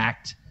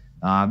stacked.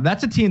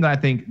 That's a team that I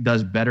think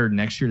does better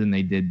next year than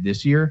they did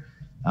this year.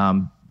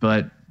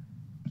 But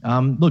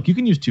look, you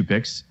can use 2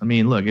 picks. I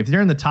mean, look, if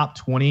they're in the top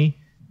 20,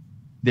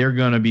 they're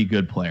going to be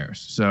good players.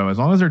 So as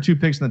long as there are 2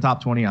 picks in the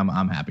top 20,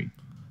 I'm happy.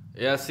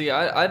 Yeah, see,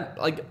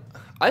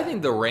 I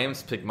think the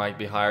Rams pick might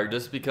be higher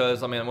just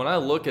because, I mean, when I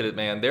look at it,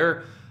 man,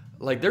 their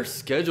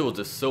schedule is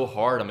just so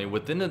hard. I mean,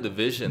 within the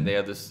division, they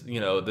have this,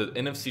 the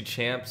NFC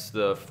champs,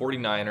 the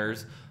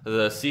 49ers,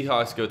 the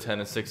Seahawks go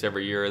 10-6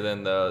 every year.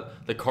 Then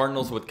the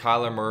Cardinals with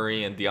Kyler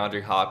Murray and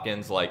DeAndre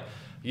Hopkins,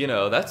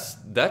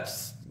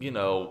 that's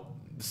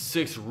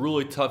 6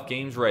 really tough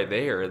games right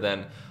there.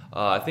 Then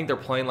I think they're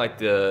playing like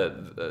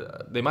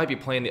they might be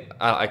playing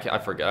I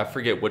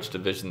forget which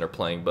division they're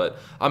playing, but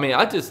I mean,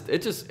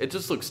 it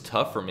just looks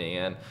tough for me,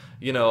 and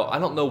I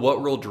don't know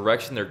what real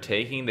direction they're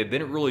taking. They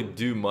didn't really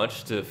do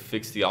much to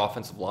fix the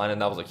offensive line,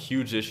 and that was a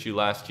huge issue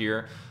last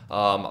year.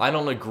 I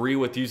don't agree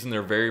with using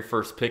their very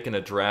first pick in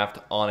a draft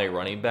on a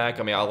running back.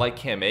 I mean, I like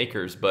Cam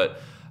Akers,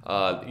 but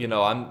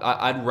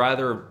I'd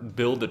rather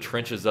build the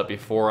trenches up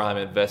before I'm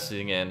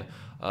investing in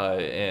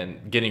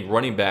and getting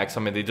running backs. I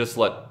mean, they just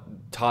let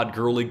Todd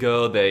Gurley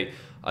go.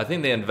 I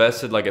think they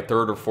invested like a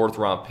 3rd or 4th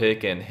round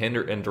pick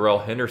in Darrell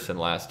Henderson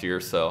last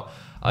year. So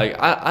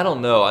I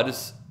don't know.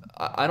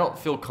 I don't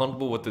feel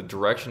comfortable with the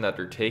direction that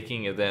they're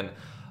taking. And then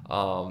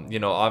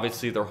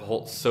obviously they're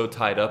so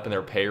tied up in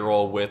their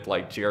payroll with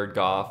like Jared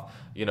Goff,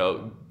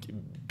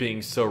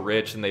 being so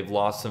rich, and they've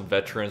lost some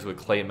veterans with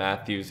Clay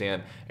Matthews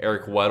and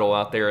Eric Weddle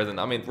out there. Then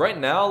I mean, right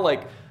now,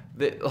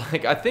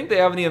 I think they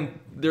haven't even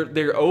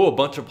they owe a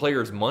bunch of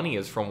players money,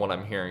 is from what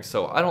I'm hearing.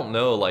 So I don't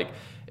know.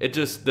 It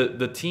just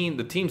the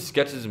team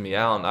sketches me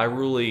out, and I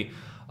really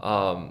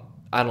I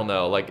don't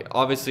know.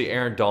 Obviously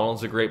Aaron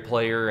Donald's a great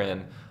player,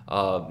 and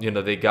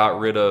They got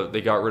rid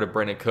of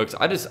Brandon Cooks.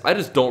 I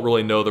just don't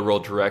really know the real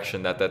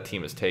direction that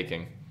team is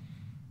taking.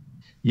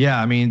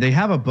 Yeah, I mean, they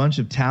have a bunch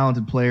of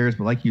talented players,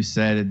 but like you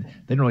said,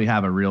 they don't really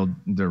have a real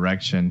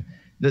direction.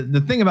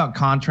 The thing about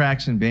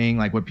contracts and being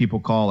like what people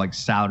call like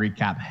salary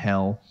cap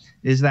hell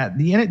is that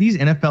these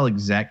NFL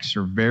execs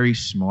are very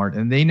smart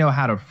and they know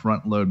how to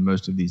front load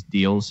most of these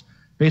deals.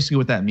 Basically,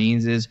 what that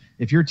means is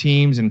if your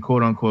team's in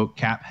quote unquote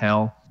cap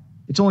hell,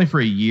 it's only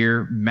for a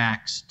year,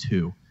 max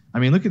 2. I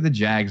mean, look at the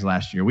Jags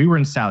last year. We were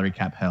in salary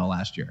cap hell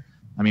last year.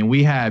 I mean,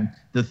 we had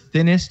the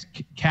thinnest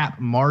cap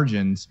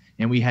margins,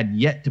 and we had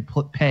yet to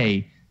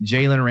pay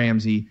Jalen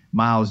Ramsey,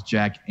 Miles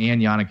Jack,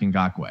 and Yannick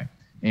Ngakoue.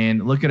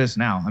 And look at us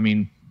now. I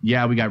mean,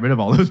 yeah, we got rid of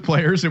all those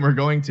players, and we're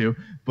going to.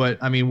 But,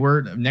 I mean,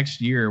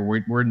 next year,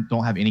 we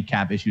don't have any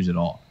cap issues at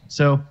all.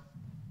 So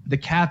the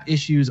cap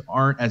issues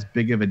aren't as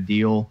big of a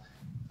deal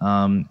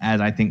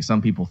as I think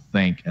some people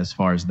think as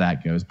far as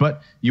that goes.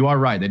 But you are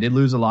right. They did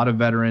lose a lot of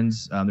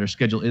veterans. Their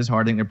schedule is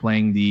hard. I think they're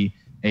playing the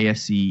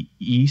AFC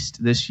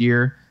East this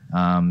year.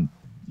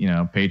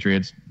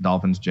 Patriots,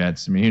 Dolphins,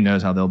 Jets. I mean, who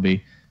knows how they'll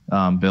be,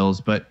 Bills.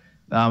 But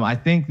I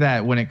think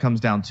that when it comes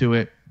down to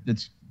it,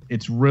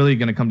 it's really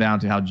going to come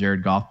down to how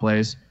Jared Goff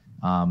plays.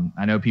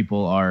 I know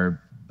people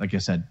are, like I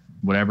said,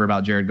 whatever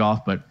about Jared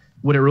Goff, but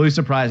would it really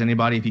surprise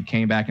anybody if he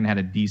came back and had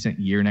a decent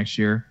year next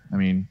year? I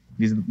mean,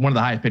 he's one of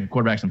the highest paid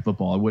quarterbacks in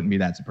football. It wouldn't be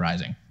that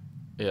surprising.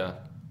 Yeah.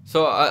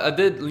 So I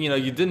did,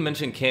 you did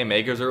mention Cam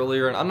Akers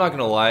earlier, and I'm not going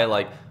to lie,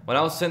 like when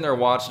I was sitting there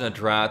watching a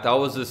draft,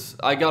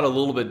 I got a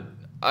little bit,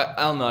 I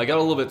don't know, I got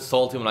a little bit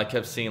salty when I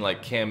kept seeing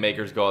like Cam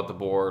Akers go out the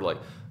board, like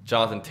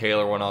Jonathan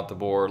Taylor went out the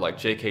board, like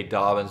J.K.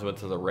 Dobbins went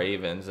to the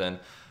Ravens, and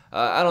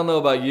I don't know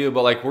about you,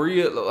 but like,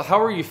 how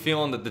were you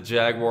feeling that the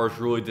Jaguars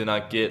really did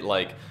not get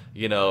like,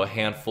 a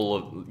handful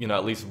of,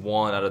 at least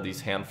one out of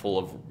these handful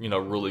of,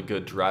 really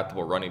good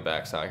draftable running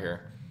backs out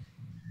here?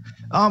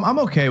 I'm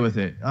okay with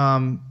it.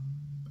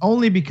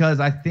 Only because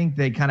I think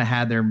they kind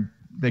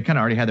of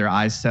already had their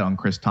eyes set on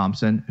Chris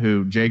Thompson,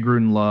 who Jay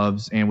Gruden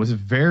loves and was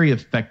very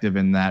effective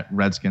in that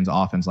Redskins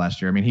offense last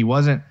year. I mean, he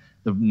wasn't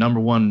the number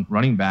one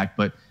running back,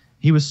 but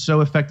he was so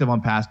effective on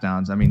pass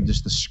downs. I mean,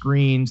 just the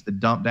screens, the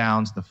dump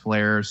downs, the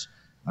flares.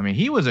 I mean,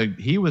 he was a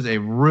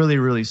really,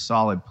 really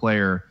solid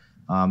player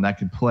that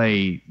could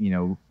play,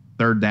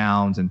 third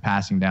downs and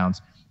passing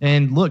downs.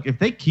 And look, if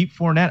they keep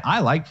Fournette,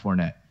 I like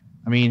Fournette.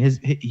 I mean,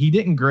 he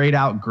didn't grade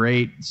out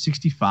great,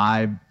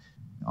 65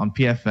 on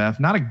PFF,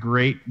 not a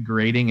great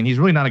grading, and he's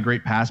really not a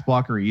great pass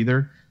blocker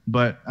either.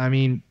 But I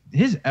mean,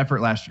 his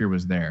effort last year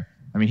was there.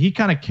 I mean, he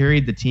kind of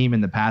carried the team in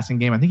the passing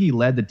game. I think he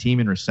led the team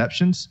in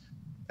receptions.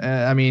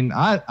 I mean,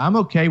 I'm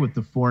okay with the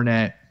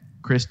Fournette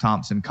Chris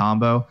Thompson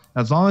combo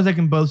as long as they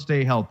can both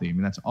stay healthy. I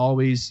mean, that's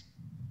always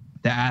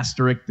the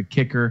asterisk, the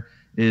kicker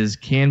is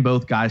can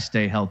both guys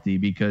stay healthy?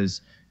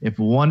 Because if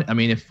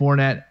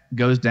Fournette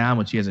goes down,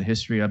 which he has a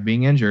history of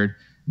being injured,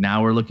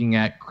 now we're looking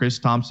at Chris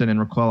Thompson and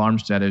Raquel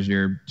Armstead as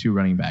your two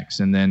running backs.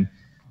 And then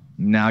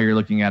now you're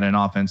looking at an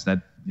offense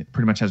that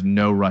pretty much has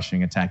no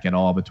rushing attack at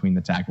all between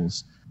the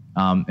tackles.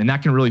 And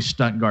that can really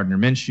stunt Gardner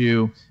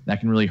Minshew. That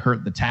can really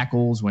hurt the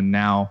tackles when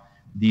now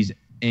these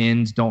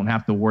ends don't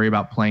have to worry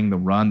about playing the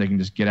run. They can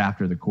just get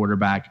after the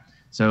quarterback.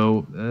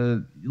 So,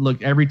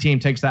 look, every team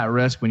takes that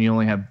risk when you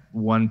only have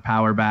one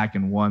power back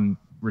and one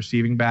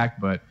receiving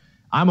back, but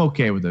I'm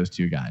okay with those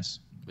two guys.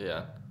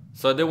 Yeah.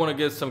 So I did want to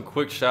give some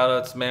quick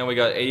shout-outs, man. We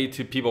got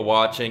 82 people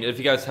watching. If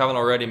you guys haven't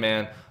already,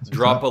 man,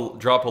 drop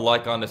a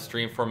like on the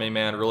stream for me,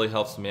 man. It really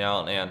helps me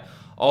out. And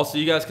also,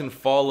 you guys can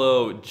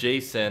follow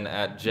Jason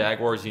at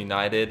Jaguars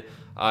United.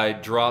 I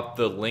dropped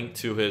the link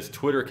to his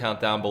Twitter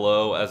account down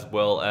below, as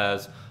well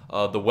as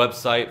the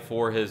website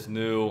for his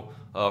new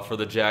for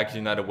the Jags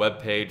United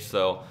webpage.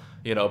 So,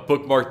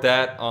 bookmark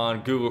that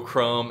on Google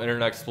Chrome,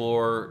 Internet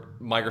Explorer,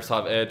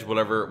 Microsoft Edge,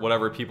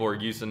 whatever people are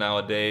using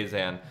nowadays.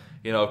 And,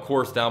 of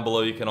course, down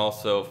below you can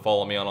also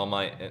follow me on all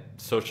my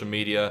social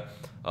media.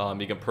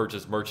 You can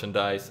purchase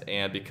merchandise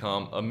and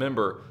become a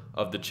member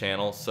of the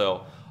channel.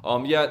 So,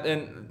 yeah,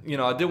 and,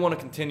 I did want to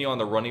continue on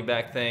the running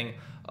back thing.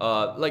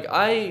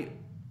 It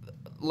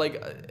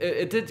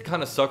did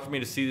kind of suck for me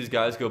to see these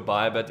guys go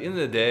by, but at the end of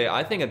the day,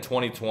 I think in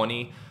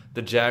 2020,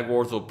 the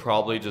Jaguars will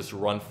probably just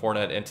run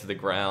Fournette into the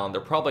ground.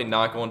 They're probably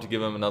not going to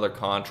give him another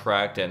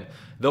contract, and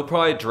they'll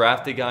probably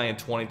draft a guy in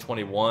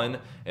 2021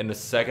 in the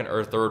second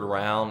or third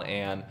round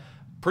and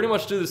pretty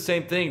much do the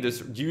same thing,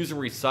 just use and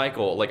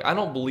recycle. Like, I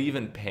don't believe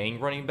in paying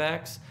running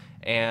backs,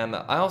 and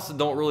I also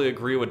don't really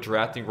agree with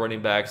drafting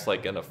running backs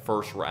like in the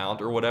first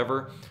round or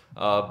whatever.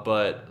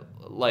 But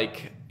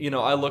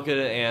I look at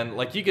it and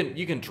like you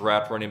can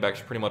draft running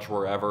backs pretty much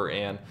wherever,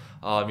 and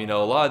a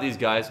lot of these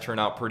guys turn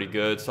out pretty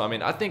good. So I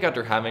mean, I think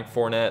after having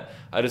Fournette,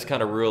 I just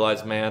kind of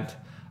realized, man,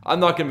 I'm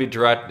not going to be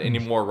drafting any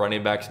more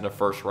running backs in the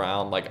first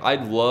round. Like, I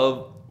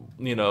love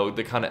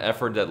the kind of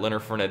effort that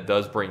Leonard Fournette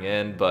does bring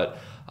in, but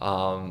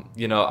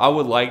I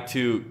would like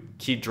to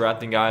keep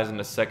drafting guys in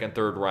the second,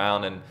 third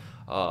round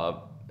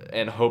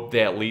and hope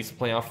they at least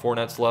play on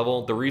Fournette's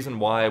level. The reason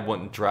why I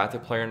wouldn't draft a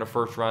player in the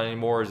first round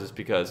anymore is just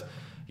because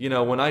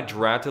when I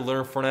drafted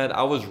Leonard Fournette,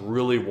 I was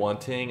really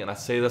wanting, and I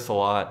say this a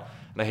lot,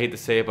 and I hate to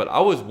say it, but I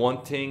was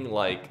wanting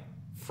like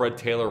Fred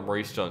Taylor,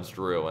 Maurice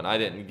Jones-Drew, and I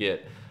didn't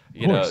get.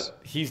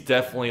 He's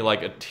definitely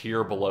like a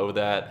tier below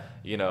that,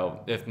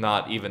 if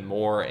not even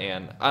more.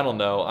 And I don't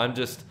know. I'm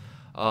just,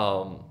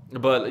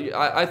 but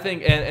I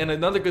think, and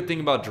another good thing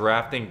about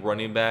drafting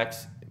running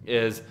backs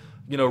is,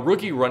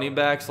 rookie running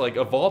backs, like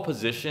of all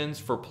positions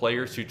for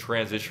players who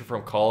transition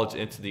from college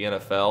into the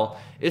NFL,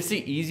 it's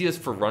the easiest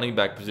for running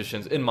back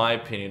positions, in my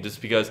opinion,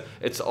 just because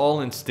it's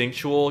all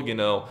instinctual.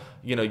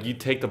 You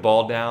take the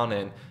ball down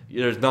and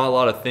there's not a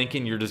lot of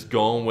thinking. You're just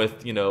going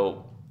with,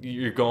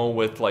 you're going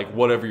with like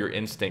whatever your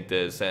instinct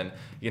is, and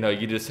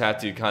you just have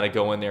to kind of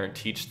go in there and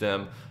teach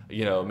them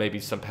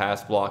maybe some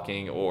pass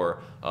blocking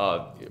or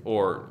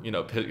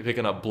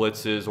picking up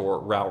blitzes or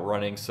route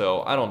running.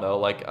 So I don't know,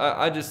 like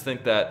I just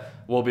think that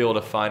we'll be able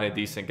to find a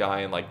decent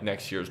guy in like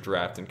next year's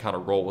draft and kind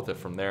of roll with it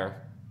from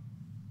there.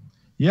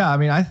 Yeah, I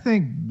mean, I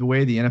think the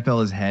way the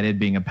NFL is headed,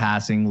 being a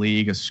passing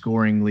league, a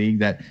scoring league,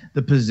 that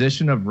the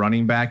position of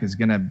running back is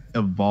going to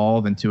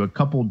evolve into a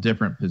couple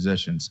different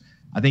positions.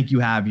 I think you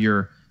have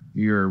your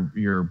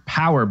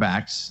power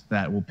backs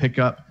that will pick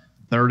up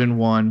 3rd and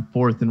 1,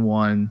 4th and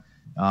 1,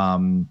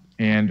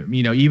 and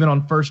even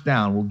on first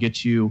down will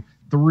get you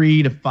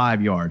 3 to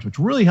 5 yards, which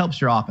really helps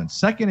your offense.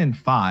 2nd and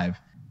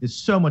 5 is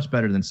so much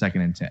better than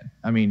 2nd and 10.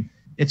 I mean,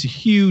 it's a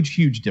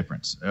huge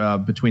difference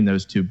between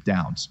those two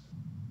downs.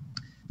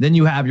 Then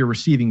you have your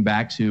receiving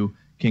backs who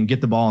can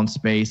get the ball in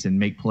space and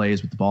make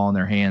plays with the ball in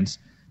their hands,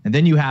 and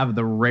then you have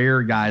the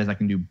rare guys that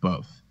can do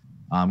both.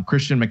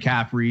 Christian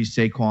McCaffrey,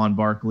 Saquon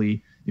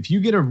Barkley. If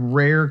you get a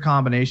rare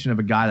combination of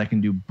a guy that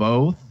can do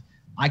both,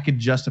 I could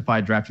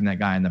justify drafting that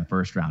guy in the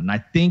first round. And I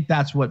think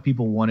that's what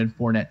people wanted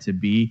Fournette to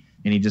be,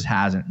 and he just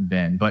hasn't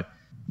been. But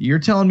you're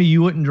telling me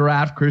you wouldn't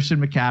draft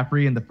Christian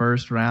McCaffrey in the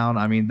first round?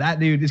 I mean, that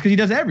dude, it's because he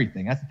does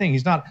everything. That's the thing.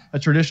 He's not a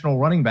traditional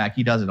running back.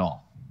 He does it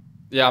all.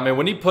 Yeah,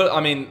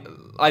 I mean,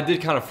 I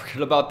did kind of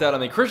forget about that. I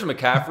mean, Christian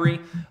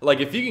McCaffrey, like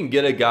if you can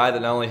get a guy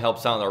that not only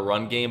helps out in the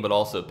run game, but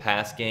also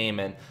pass game,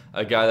 and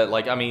a guy that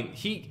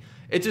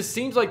it just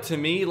seems like to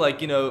me, like,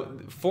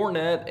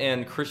 Fournette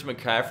and Christian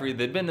McCaffrey,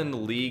 they've been in the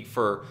league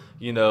for,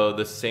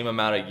 the same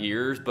amount of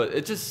years, but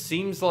it just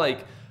seems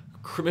like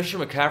Christian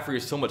McCaffrey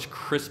is so much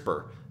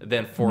crisper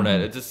than Fournette.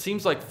 Mm-hmm. It just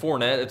seems like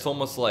Fournette, it's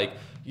almost like,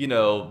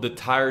 the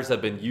tires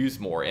have been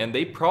used more, and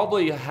they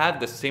probably had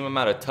the same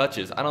amount of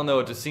touches. I don't know.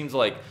 It just seems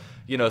like,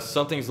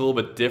 something's a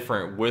little bit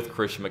different with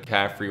Christian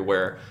McCaffrey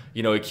where,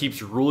 he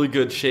keeps really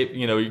good shape,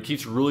 he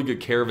keeps really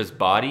good care of his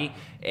body,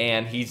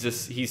 and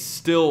he's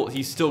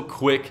still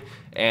quick,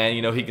 and,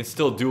 he can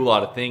still do a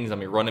lot of things. I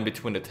mean, running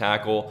between the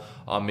tackle,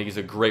 he's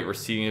a great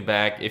receiving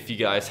back. If you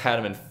guys had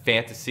him in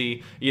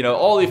fantasy,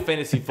 all the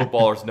fantasy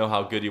footballers know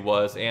how good he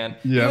was, and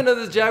even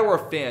as a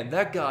Jaguar fan,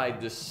 that guy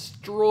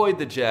destroyed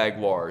the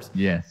Jaguars.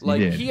 Yes,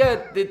 like he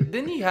did.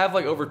 Didn't he have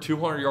like over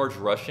 200 yards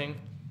rushing?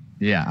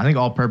 Yeah, I think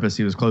all-purpose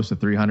he was close to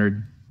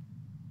 300.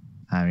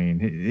 I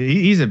mean,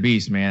 he's a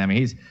beast, man. I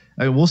mean,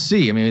 we'll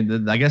see. I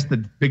mean, I guess the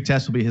big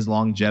test will be his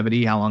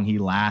longevity, how long he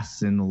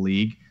lasts in the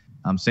league.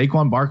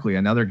 Saquon Barkley,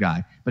 another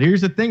guy. But here's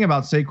the thing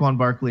about Saquon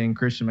Barkley and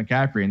Christian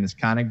McCaffrey, and this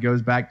kind of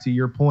goes back to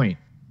your point.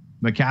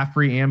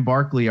 McCaffrey and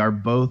Barkley are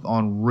both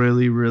on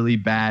really, really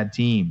bad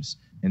teams,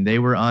 and they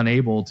were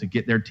unable to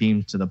get their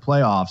teams to the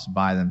playoffs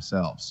by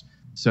themselves.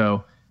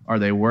 So are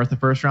they worth a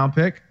first-round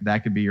pick?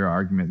 That could be your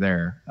argument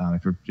there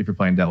if you're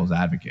playing devil's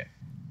advocate.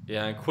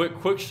 Yeah, and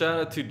quick shout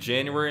out to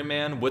January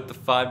Man with the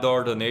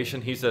 $5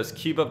 donation. He says,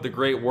 "Keep up the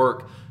great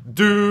work,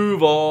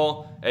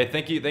 Duval." Hey,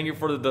 thank you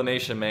for the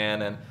donation,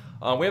 man. And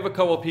we have a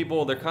couple of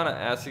people. They're kind of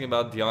asking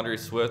about DeAndre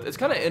Swift. It's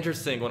kind of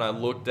interesting when I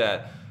looked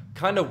at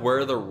kind of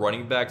where the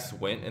running backs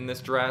went in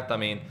this draft. I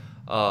mean,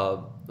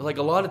 like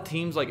a lot of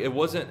teams, like it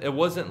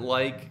wasn't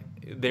like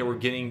they were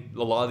getting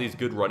a lot of these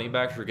good running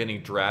backs were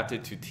getting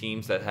drafted to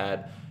teams that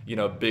had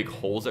big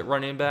holes at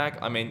running back.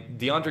 I mean,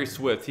 DeAndre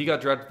Swift, he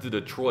got drafted to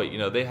Detroit.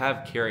 They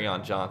have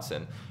Kerryon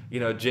Johnson.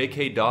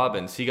 J.K.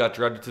 Dobbins, he got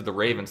drafted to the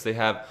Ravens. They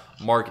have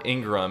Mark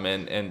Ingram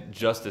and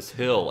Justice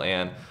Hill.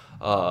 And,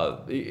 I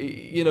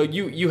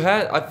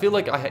feel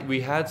like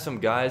we had some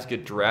guys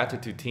get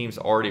drafted to teams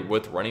already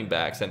with running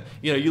backs. And,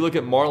 you look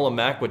at Marlon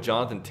Mack with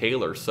Jonathan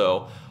Taylor.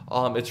 So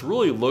it's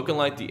really looking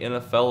like the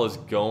NFL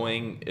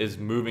is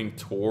moving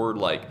toward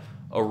like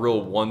a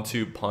real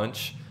 1-2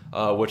 punch.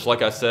 Which,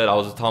 like I said, I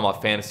was just talking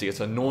about fantasy. It's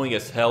annoying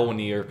as hell when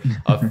you're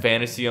a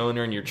fantasy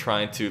owner and you're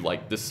trying to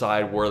like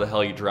decide where the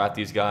hell you draft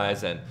these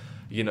guys. And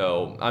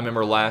I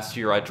remember last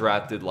year I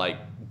drafted like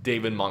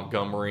David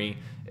Montgomery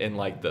in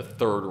like the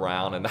 3rd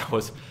round, and that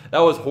was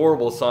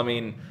horrible. So I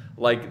mean,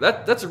 like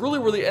that's really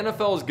where the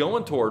NFL is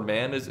going toward,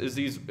 man. Is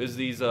these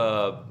these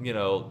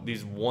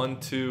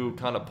 1-2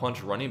 kind of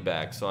punch running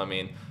backs. So I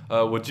mean,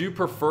 would you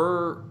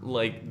prefer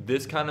like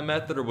this kind of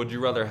method, or would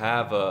you rather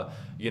have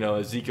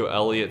Ezekiel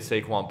Elliott,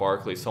 Saquon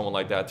Barkley, someone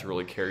like that to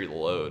really carry the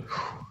load?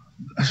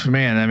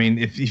 Man, I mean,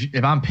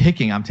 if I'm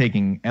picking, I'm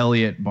taking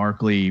Elliott,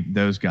 Barkley,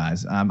 those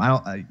guys.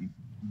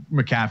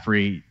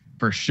 McCaffrey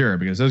for sure,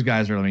 because those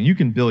guys are. I mean, you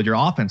can build your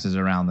offenses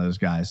around those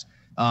guys.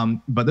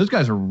 But those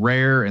guys are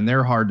rare and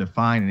they're hard to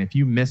find. And if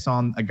you miss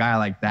on a guy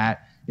like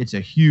that, it's a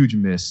huge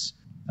miss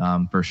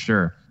for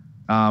sure.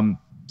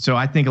 So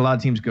I think a lot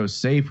of teams go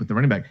safe with the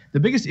running back. The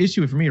biggest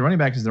issue for me, running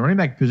back, is the running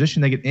back position.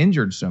 They get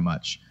injured so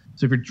much.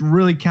 So if you're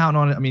really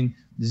counting on it, I mean,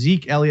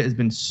 Zeke Elliott has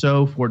been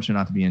so fortunate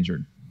not to be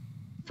injured.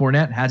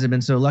 Fournette hasn't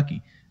been so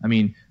lucky. I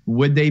mean,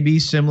 would they be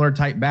similar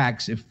type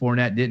backs if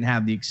Fournette didn't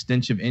have the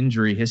extensive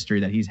injury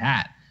history that he's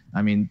had?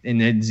 I mean, and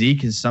then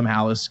Zeke has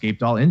somehow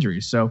escaped all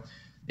injuries. So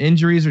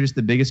injuries are just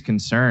the biggest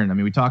concern. I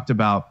mean, we talked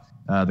about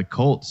the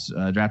Colts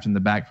drafting the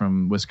back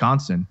from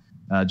Wisconsin,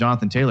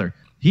 Jonathan Taylor.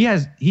 He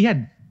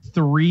had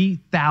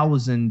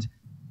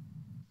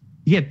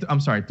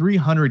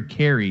 300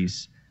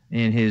 carries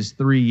in his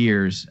 3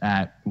 years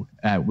at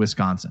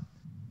Wisconsin.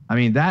 I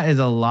mean, that is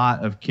a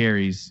lot of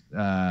carries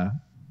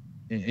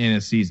in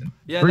a season.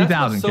 Yeah,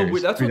 3,000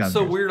 carries. That's what's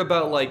so weird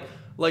about like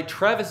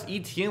Travis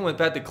Etienne went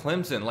back to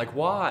Clemson. Like,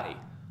 why?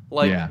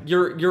 Like,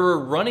 you're a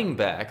running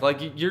back.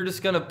 Like, you're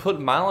just gonna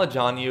put mileage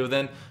on you.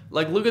 Then,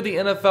 like, look at the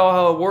NFL,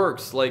 how it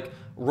works. Like,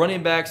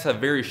 running backs have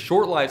very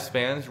short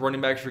lifespans.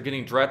 Running backs are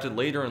getting drafted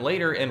later and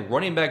later, and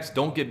running backs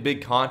don't get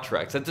big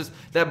contracts.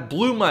 That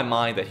blew my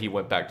mind that he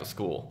went back to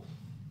school.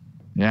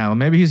 Yeah, well,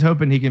 maybe he's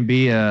hoping he can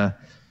be a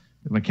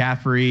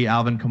McCaffrey,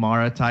 Alvin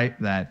Kamara type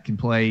that can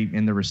play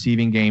in the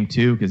receiving game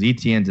too, because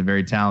Etienne's a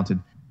very talented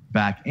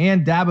back.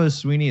 And Dabo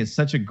Swinney is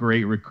such a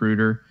great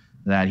recruiter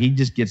that he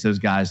just gets those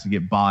guys to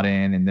get bought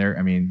in,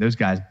 and those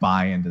guys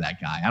buy into that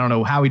guy. I don't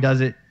know how he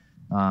does it,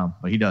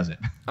 but he does it.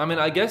 I mean,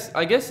 I guess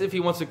if he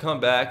wants to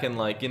come back and,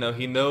 like,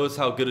 he knows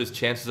how good his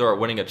chances are at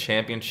winning a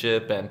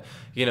championship, and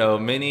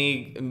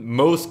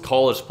most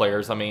college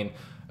players, I mean,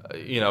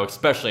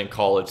 especially in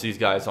college, these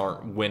guys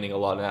aren't winning a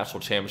lot of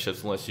national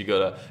championships unless you go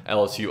to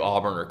LSU,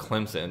 Auburn, or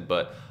Clemson.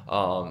 But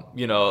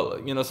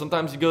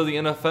sometimes you go to the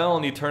NFL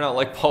and you turn out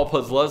like Paul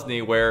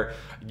Posluszny, where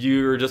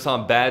you're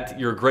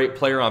a great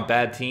player on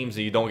bad teams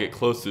and you don't get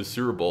close to the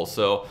Super Bowl.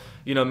 So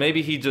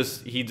maybe he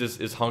just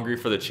is hungry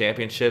for the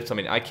championships. I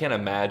mean, I can't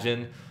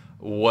imagine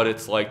what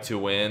it's like to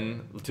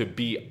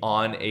be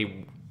on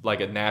a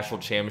national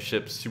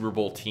championship Super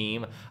Bowl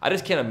team. I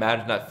just can't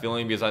imagine that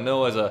feeling, because I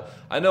know as a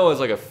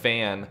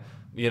fan,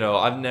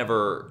 I've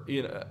never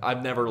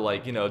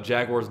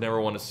Jaguars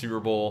never won a Super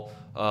Bowl.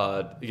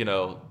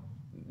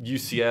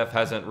 UCF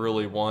hasn't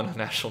really won a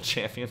national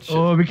championship.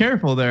 Oh, be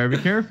careful there. Be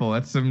careful.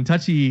 That's some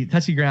touchy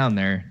ground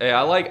there. Hey,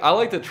 I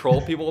like to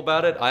troll people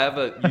about it. I have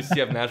a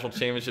UCF national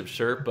championship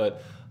shirt,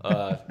 but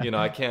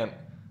I can't.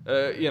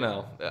 I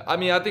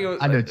mean, I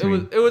think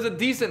it was a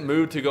decent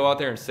move to go out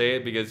there and say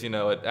it, because it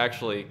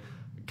actually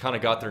kind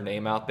of got their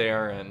name out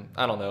there, and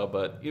I don't know,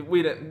 but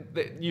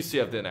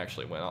UCF didn't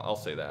actually win. I'll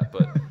say that,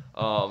 but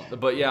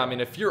yeah, I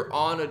mean, if you're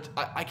on it,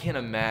 I can't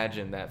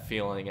imagine that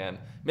feeling, and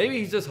maybe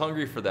he's just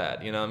hungry for that.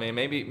 I mean,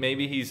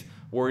 maybe he's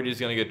worried he's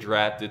going to get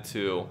drafted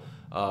to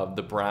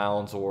the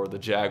Browns or the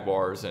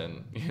Jaguars,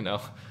 and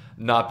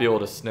not be able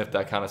to sniff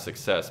that kind of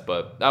success.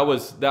 But that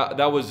was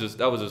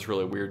just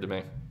really weird to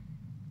me.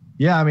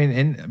 Yeah, I mean,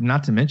 and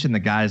not to mention the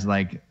guys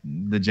like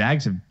the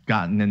Jags have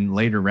gotten in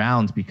later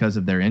rounds because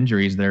of their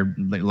injuries.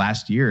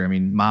 Last year, I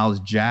mean,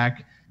 Miles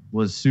Jack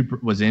was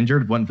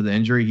injured. If it wasn't for the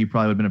injury, he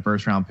probably would have been a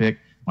first-round pick.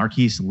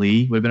 Marquise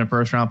Lee would have been a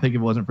first-round pick if it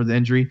wasn't for the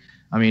injury.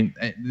 I mean,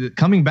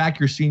 coming back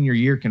your senior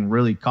year can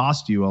really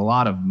cost you a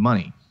lot of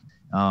money.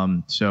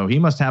 So he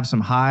must have some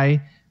high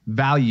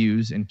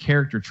values and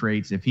character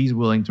traits if he's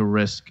willing to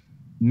risk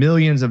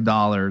millions of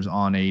dollars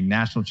on a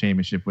national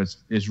championship, which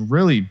is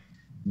really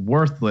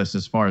worthless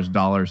as far as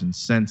dollars and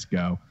cents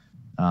go.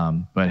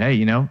 But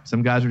hey,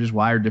 some guys are just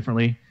wired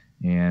differently,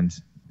 and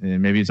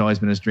maybe it's always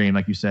been his dream,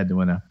 like you said, to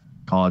win a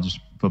college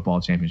football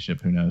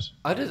championship. Who knows?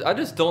 I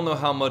just don't know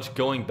how much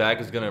going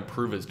back is going to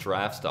improve his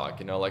draft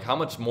stock. Like, how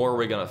much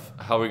more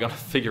how are we gonna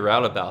figure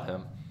out about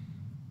him?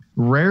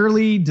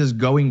 Rarely does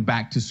going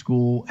back to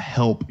school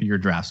help your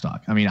draft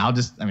stock. I mean, I'll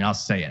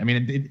say it. I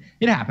mean,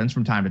 it happens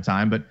from time to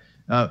time, but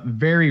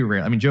very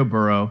rare. I mean, Joe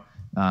Burrow,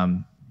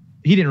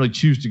 he didn't really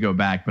choose to go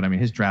back, but I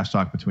mean, his draft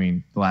stock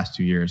between the last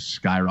 2 years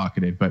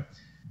skyrocketed. But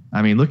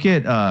I mean, look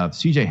at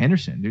CJ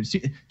Henderson, dude.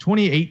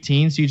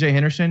 2018 CJ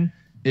Henderson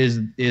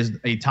is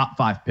a top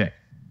 5 pick.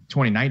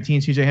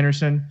 2019 CJ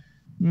Henderson,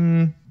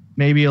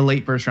 maybe a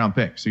late first round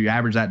pick. So you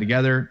average that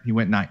together, he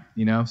went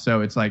 9th.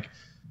 So it's like,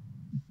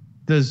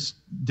 does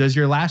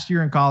your last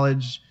year in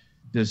college,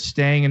 does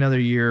staying another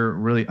year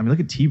really? I mean,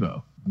 look at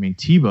Tebow. He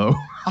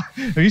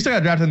still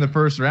got drafted in the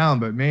first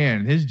round, but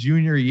man, his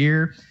junior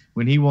year,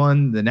 when he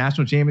won the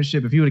national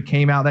championship, if he would have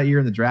came out that year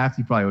in the draft,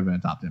 he probably would have been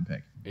a top 10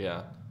 pick.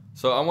 Yeah.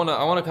 So I want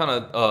to kind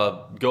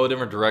of go a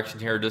different direction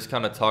here, just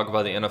kind of talk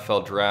about the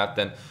NFL draft.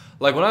 And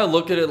like, when I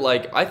look at it,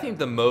 like, I think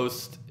the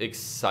most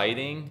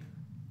exciting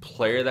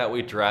player that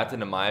we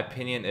drafted, in my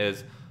opinion,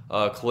 is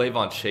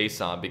K'Lavon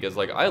Chaisson, because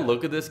like, I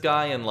look at this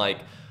guy and like,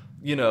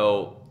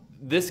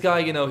 this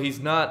guy, he's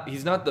not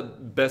the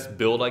best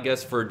build, I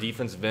guess, for a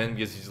defensive end,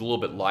 because he's a little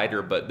bit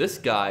lighter, but this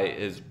guy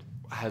is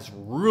has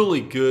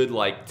really good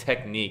like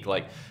technique.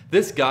 Like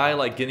this guy,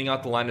 like getting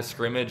out the line of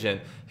scrimmage and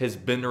his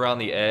bend around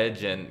the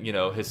edge, and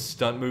his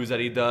stunt moves that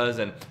he does,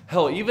 and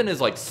hell, even his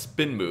like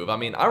spin move. I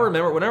mean, I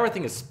remember whenever I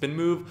think of spin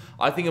move,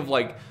 I think of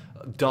like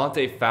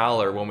Dante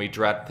Fowler when we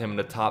drafted him in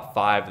the top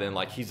 5. Then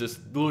like he's just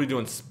literally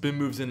doing spin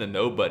moves into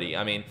nobody.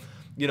 I mean,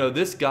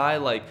 this guy,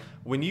 like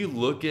when you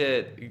look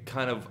at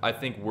kind of I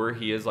think where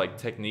he is like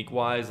technique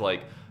wise,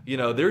 like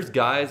there's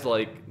guys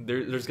like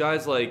there's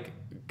guys like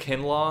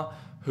Kinlaw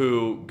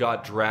who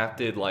got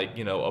drafted like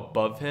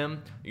above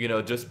him,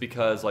 just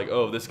because like,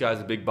 oh, this guy's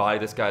a big body,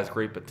 this guy's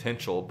great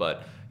potential.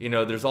 But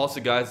there's also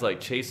guys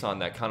like Chason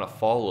that kind of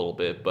fall a little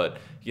bit, but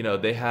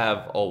they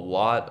have a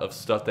lot of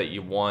stuff that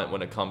you want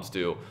when it comes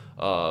to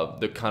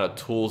the kind of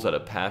tools that a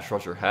pass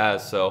rusher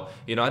has. So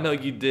I know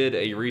you did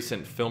a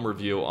recent film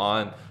review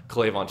on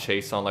K'Lavon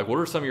Chason. Like, what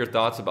are some of your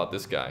thoughts about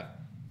this guy?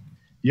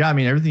 Yeah, I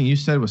mean, everything you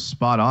said was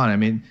spot on. I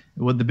mean,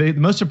 the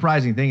most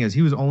surprising thing is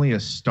he was only a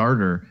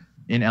starter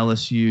in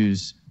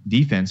LSU's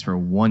defense for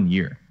 1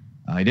 year.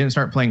 He didn't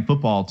start playing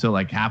football till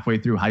like halfway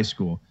through high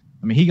school.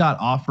 I mean, he got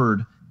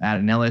offered at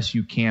an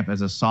LSU camp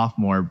as a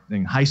sophomore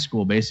in high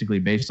school, basically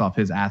based off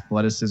his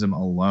athleticism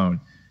alone.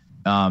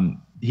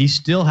 He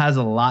still has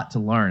a lot to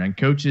learn, and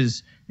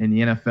coaches in the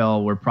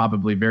NFL were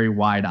probably very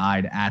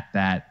wide-eyed at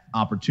that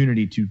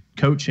opportunity to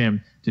coach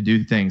him to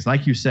do things.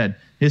 Like you said,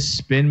 his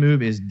spin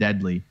move is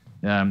deadly.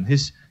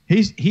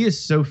 He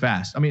is so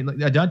fast. I mean,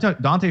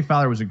 Dante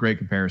Fowler was a great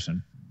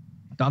comparison.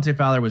 Dante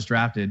Fowler was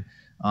drafted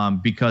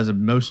because of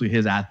mostly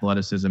his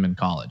athleticism in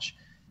college.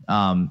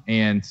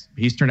 And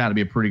he's turned out to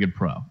be a pretty good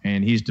pro,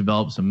 and he's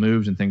developed some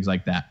moves and things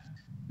like that.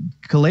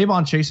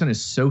 K'Lavon Chason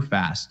is so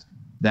fast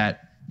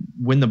that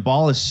when the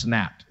ball is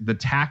snapped, the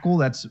tackle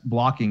that's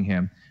blocking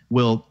him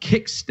will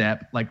kick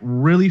step like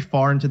really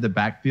far into the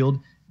backfield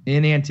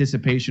in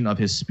anticipation of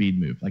his speed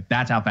move. Like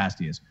that's how fast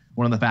he is.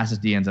 One of the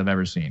fastest DNs I've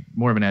ever seen.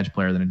 More of an edge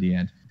player than a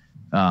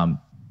DN.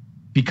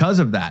 Because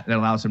of that, it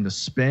allows him to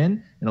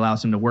spin. It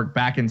allows him to work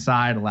back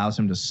inside, allows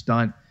him to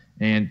stunt.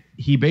 And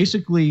he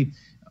basically,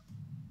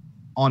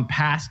 on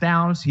pass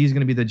downs, he's going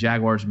to be the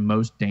Jaguars'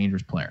 most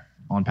dangerous player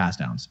on pass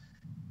downs.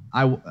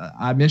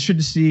 I'm interested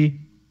to see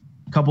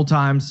a couple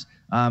times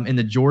in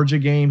the Georgia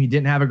game, he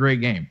didn't have a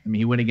great game. I mean,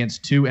 he went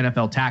against 2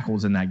 NFL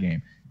tackles in that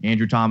game.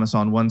 Andrew Thomas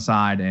on one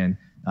side, and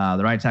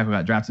the right tackle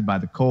got drafted by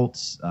the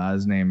Colts.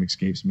 His name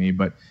escapes me,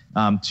 but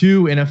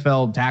 2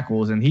 NFL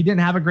tackles, and he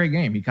didn't have a great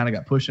game. He kind of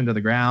got pushed into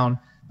the ground,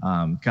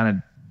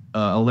 kind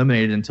of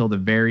eliminated until the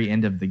very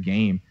end of the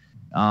game.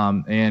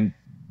 And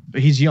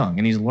he's young,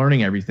 and he's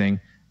learning everything,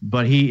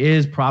 but he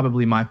is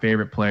probably my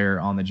favorite player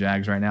on the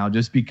Jags right now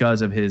just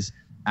because of his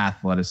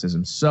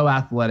athleticism. So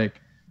athletic,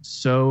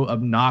 so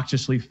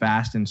obnoxiously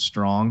fast and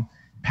strong.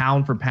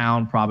 Pound for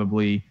pound,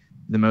 probably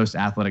the most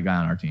athletic guy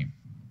on our team.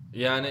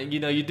 Yeah, and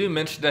you do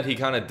mention that he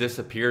kind of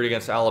disappeared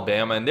against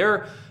Alabama, and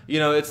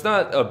it's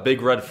not a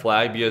big red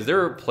flag because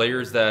there are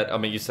players that, I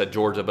mean, you said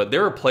Georgia, but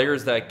there are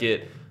players that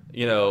get,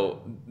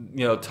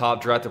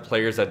 top drafted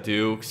players that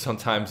do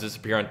sometimes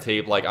disappear on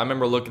tape. Like I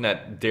remember looking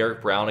at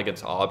Derek Brown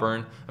against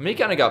Auburn. I mean, he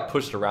kind of got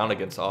pushed around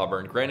against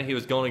Auburn. Granted, he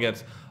was going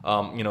against,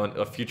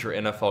 a future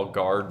NFL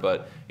guard,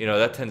 but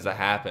that tends to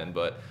happen.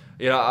 But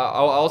I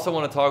also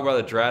want to talk about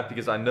the draft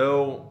because I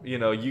know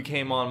you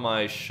came on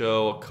my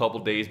show a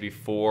couple days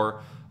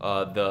before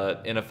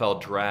the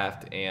NFL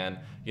draft, and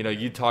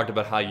you talked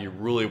about how you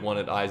really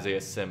wanted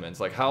Isaiah Simmons.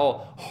 Like,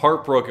 how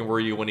heartbroken were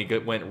you when he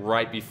went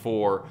right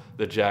before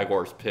the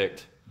Jaguars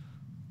picked?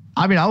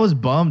 I mean, I was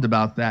bummed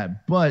about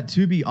that, but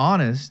to be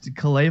honest,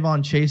 K'Lavon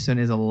Chason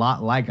is a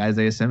lot like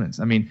Isaiah Simmons.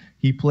 I mean,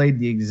 he played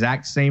the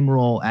exact same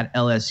role at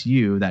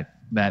LSU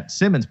that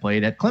Simmons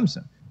played at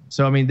Clemson.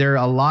 So I mean, they're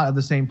a lot of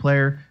the same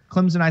player.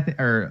 Clemson, I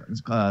think, or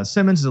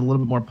Simmons is a little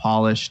bit more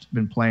polished,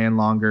 been playing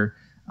longer.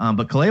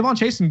 But K'Lavon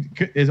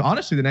Chason is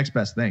honestly the next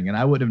best thing, and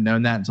I wouldn't have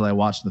known that until I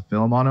watched the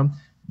film on him.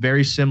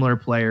 Very similar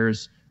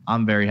players.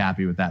 I'm very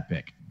happy with that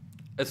pick.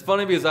 It's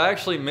funny because I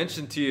actually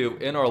mentioned to you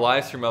in our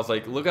live stream, I was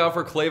like, look out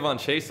for K'Lavon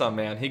Chason,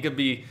 man. He could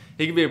be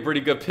a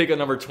pretty good pick at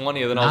number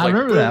 20. And then I was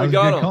remember that. We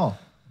got him. Call.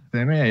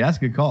 Yeah, that's a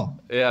good call.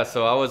 Yeah,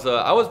 so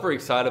I was pretty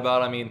excited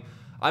about it. I mean,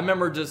 I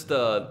remember just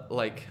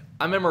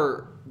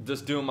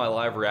doing my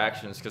live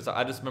reactions because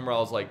I just remember I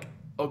was like,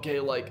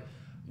 okay, like,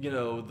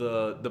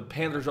 the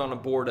Panthers are on the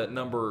board at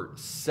number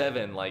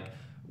 7. Like,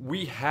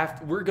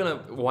 we're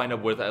gonna wind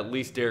up with at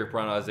least Derek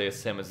Brown and Isaiah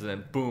Simmons, and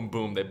then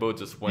boom, they both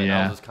just went. Yeah.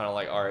 I was just kind of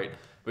like, all right,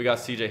 we got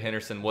C.J.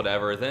 Henderson,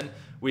 whatever. Then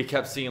we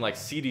kept seeing like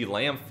C.D.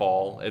 Lamb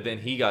fall, and then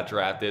he got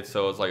drafted.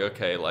 So it was like,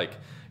 okay, like,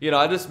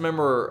 I just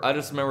remember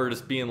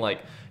just being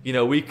like,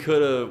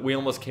 we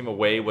almost came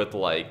away with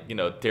like,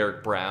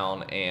 Derek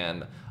Brown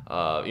and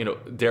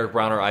Derek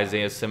Brown or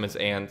Isaiah Simmons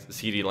and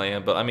CeeDee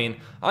Lamb. But I mean,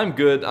 I'm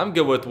good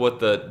with what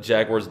the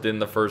Jaguars did in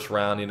the first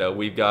round.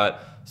 We've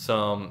got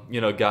some,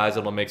 guys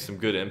that'll make some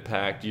good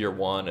impact year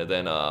one. And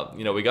then,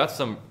 we got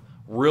some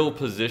real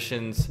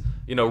positions,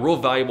 real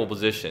valuable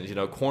positions.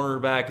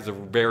 Cornerback is a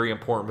very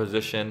important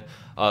position.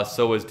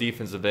 So is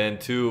defensive end,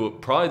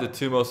 probably the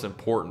 2 most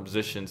important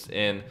positions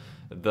in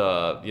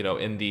the,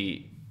 in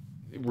the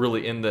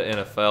really in the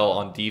NFL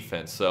on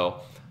defense.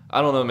 So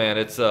I don't know, man.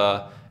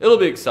 It'll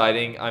be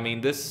exciting. I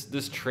mean,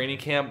 this training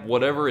camp,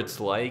 whatever it's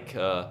like,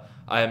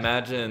 I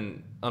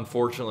imagine,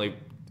 unfortunately,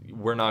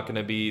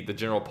 the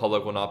general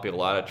public will not be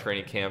allowed at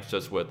training camps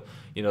just with,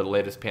 the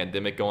latest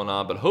pandemic going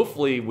on. But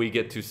hopefully we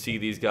get to see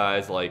these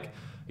guys, like,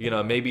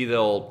 maybe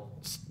they'll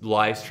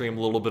live stream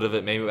a little bit of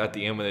it. Maybe at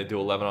the end when they do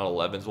 11 on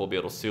 11s, we'll be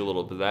able to see a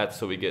little bit of that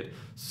so we get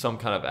some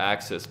kind of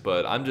access.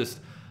 But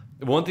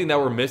one thing that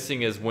we're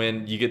missing is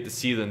when you get to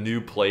see the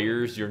new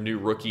players, your new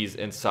rookies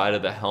inside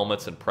of the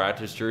helmets and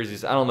practice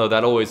jerseys. I don't know.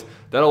 That always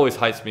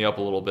hypes me up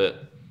a little bit.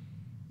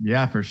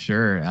 Yeah, for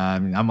sure. I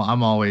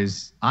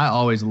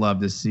always love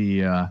to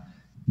see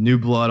new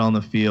blood on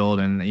the field,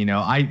 and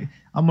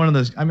I'm one of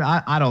those. I mean,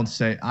 I don't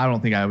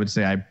think I would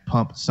say I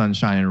pump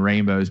sunshine and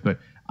rainbows, but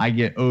I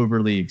get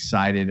overly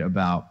excited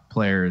about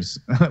players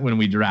when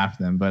we draft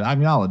them. But I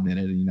mean, I'll admit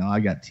it. I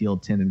got teal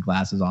tinted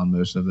glasses on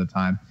most of the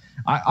time.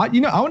 I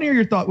want to hear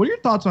your thoughts. What are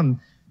your thoughts on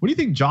what do you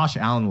think Josh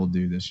Allen will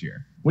do this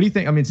year? What do you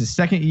think? I mean, it's his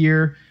second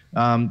year.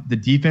 The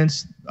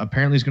defense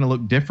apparently is going to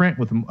look different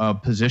with a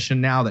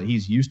position now that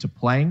he's used to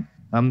playing.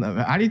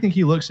 How do you think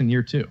he looks in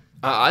year two?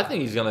 I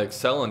think he's going to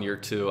excel in year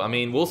two. I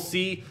mean, we'll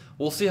see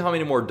how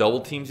many more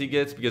double teams he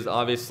gets because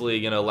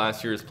obviously,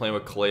 last year he was playing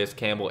with Calais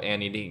Campbell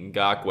and Yannick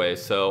Ngakoue.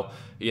 So,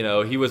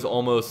 he was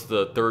almost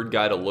the third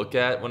guy to look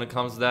at when it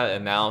comes to that,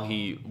 and now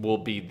he will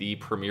be the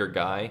premier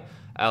guy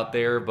out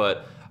there.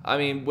 But I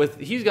mean,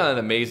 he's got an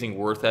amazing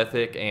work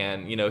ethic,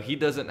 and he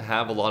doesn't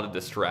have a lot of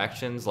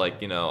distractions.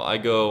 Like you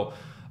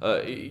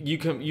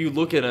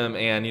look at him,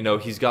 and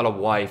he's got a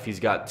wife, he's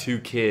got 2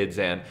 kids,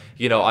 and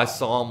I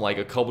saw him like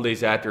a couple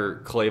days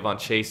after Clavon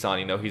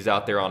Chason. He's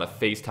out there on a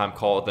FaceTime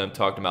call with them,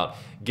 talking about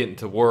getting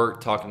to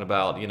work, talking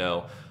about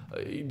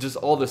just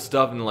all this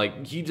stuff, and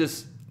like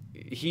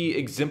he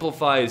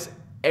exemplifies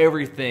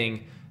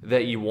everything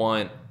that you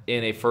want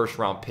in a first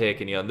round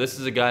pick. And this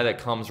is a guy that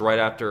comes right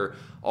after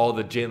all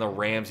the Jalen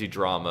Ramsey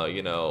drama,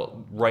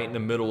 right in the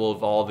middle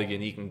of all the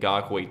Yannick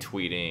Ngakoue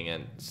tweeting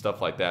and stuff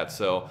like that.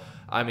 So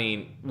I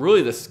mean,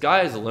 really, the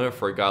sky is the limit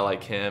for a guy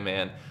like him,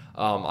 and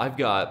I've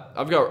got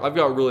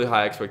really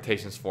high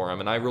expectations for him,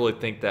 and I really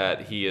think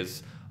that he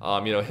is,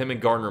 him and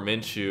Gardner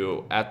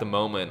Minshew at the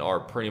moment are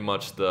pretty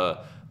much the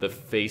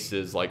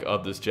faces like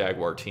of this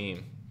Jaguar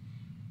team.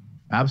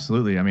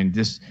 Absolutely. I mean,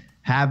 just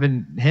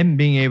having him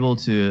being able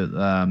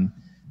to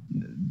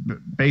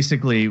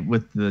basically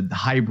with the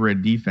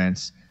hybrid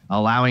defense,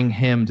 allowing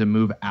him to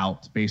move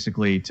out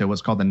basically to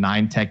what's called the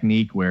 9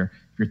 technique, where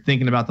if you're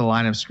thinking about the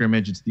line of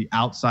scrimmage, it's the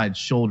outside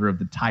shoulder of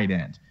the tight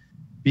end.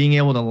 Being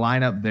able to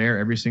line up there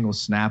every single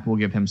snap will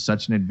give him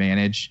such an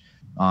advantage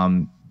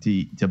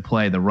to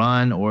play the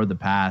run or the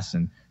pass.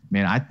 And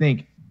man, I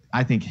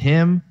think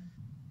him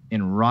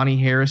and Ronnie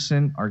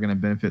Harrison are going to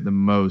benefit the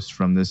most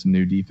from this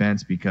new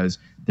defense because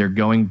they're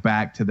going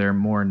back to their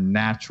more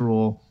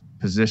natural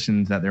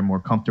positions that they're more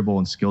comfortable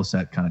and skill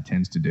set kind of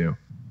tends to do.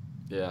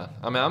 Yeah,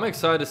 I mean, I'm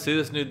excited to see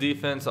this new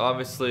defense.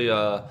 Obviously,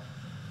 I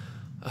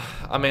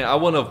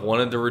wouldn't have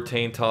wanted to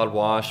retain Todd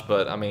Wash,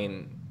 but I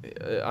mean,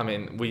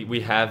 we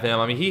have him.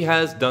 I mean, he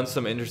has done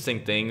some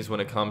interesting things when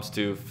it comes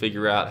to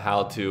figure out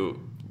how to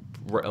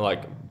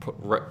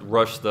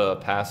rush the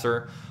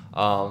passer.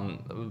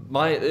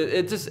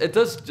 It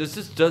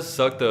just does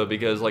suck though,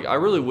 because like I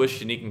really wish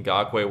Yannick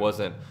Ngakoue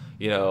wasn't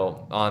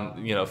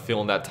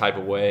feeling that type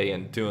of way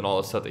and doing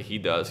all the stuff that he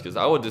does, because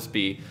I would just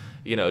be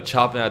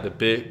chopping at the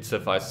bits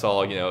if I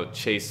saw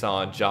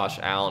Chason, Josh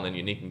Allen, and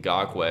Yannick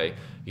Ngakoue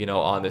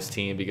on this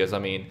team. Because I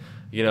mean,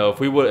 if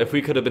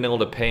we could have been able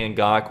to pay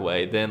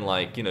Ngakoue, then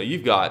like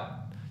you've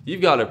got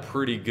a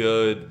pretty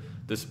good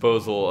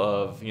disposal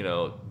of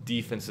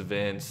defensive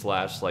end /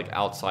 like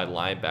outside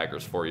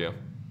linebackers for you.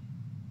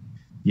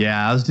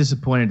 Yeah, I was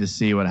disappointed to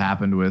see what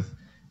happened with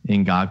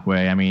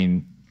Ngakoue. I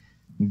mean,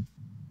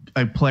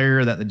 a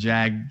player that the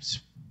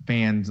Jags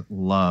fans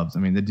loves.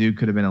 I mean, the dude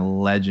could have been a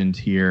legend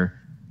here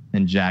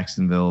in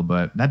Jacksonville,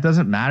 but that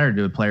doesn't matter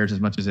to the players as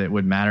much as it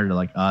would matter to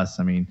like us.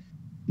 I mean,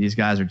 these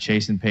guys are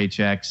chasing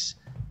paychecks.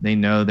 They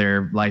know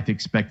their life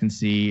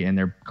expectancy and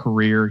their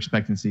career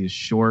expectancy is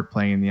short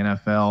playing in the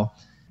NFL.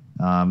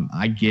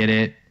 I get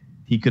it.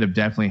 He could have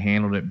definitely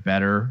handled it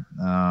better,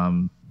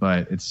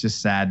 but it's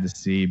just sad to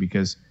see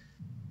because,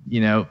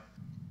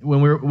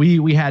 when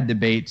we had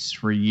debates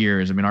for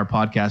years. I mean, our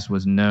podcast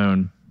was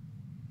known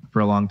for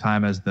a long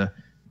time as the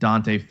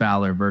Dante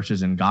Fowler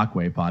versus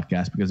Ngakoue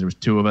podcast, because there was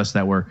 2 of us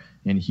that were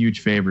in huge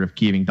favor of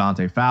keeping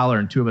Dante Fowler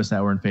and 2 of us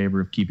that were in favor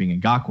of keeping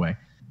Ngakoue.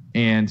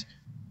 And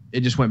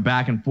it just went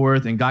back and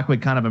forth. And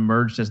Ngakoue kind of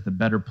emerged as the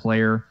better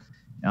player.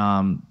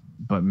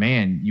 But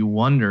man, you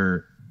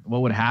wonder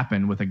what would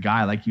happen with a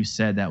guy, like you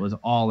said, that was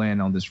all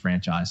in on this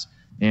franchise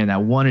and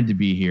that wanted to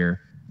be here.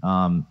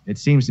 It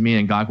seems to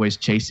me Ngakoue's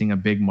chasing a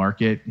big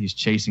market. He's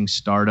chasing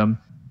stardom.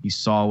 He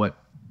saw what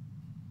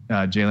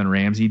Jalen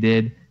Ramsey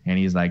did, and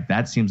he's like,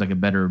 that seems like a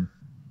better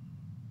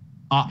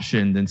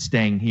option than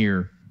staying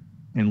here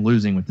and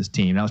losing with this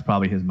team. That was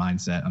probably his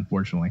mindset,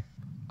 unfortunately.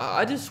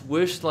 I just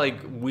wish like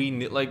we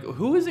knew, like,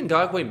 who is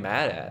Ngakoue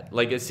mad at?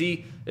 Like, is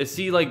he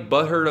like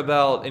butthurt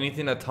about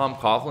anything that Tom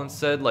Coughlin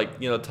said? Like,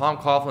 Tom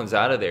Coughlin's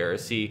out of there.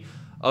 Is he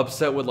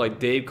upset with like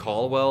Dave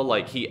Caldwell?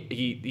 Like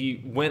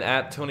he went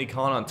at Tony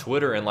Khan on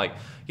Twitter, and like,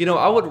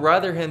 I would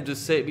rather him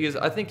just say, because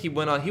I think he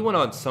went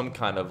on some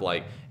kind of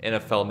like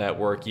NFL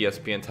Network,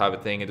 ESPN type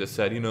of thing, and just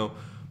said,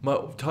 my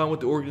time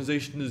with the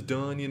organization is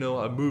done.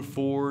 I moved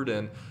forward,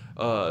 and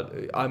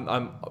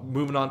I'm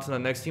moving on to the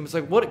next team. It's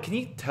like, what can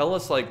you tell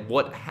us, like,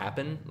 what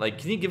happened? Like,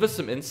 can you give us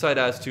some insight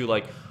as to,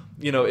 like,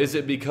 is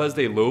it because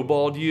they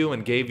lowballed you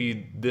and gave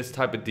you this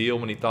type of deal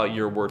when he thought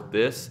you were worth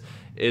this?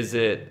 Is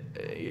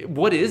it,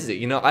 what is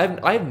it?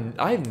 I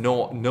have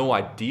no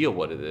idea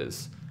what it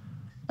is.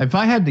 If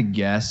I had to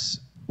guess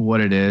what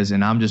it is,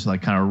 and I'm just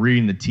like kind of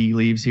reading the tea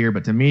leaves here,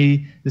 but to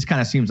me, this kind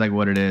of seems like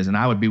what it is, and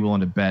I would be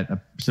willing to bet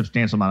a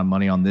substantial amount of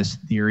money on this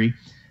theory.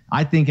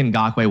 I think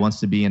Ngakoue wants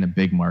to be in a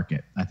big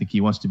market. I think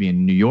he wants to be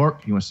in New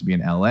York. He wants to be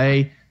in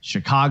LA,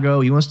 Chicago.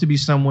 He wants to be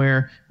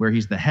somewhere where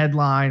he's the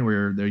headline,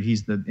 where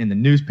he's in the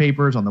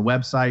newspapers, on the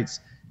websites,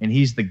 and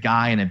he's the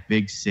guy in a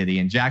big city.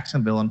 And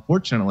Jacksonville,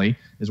 unfortunately,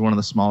 is one of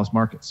the smallest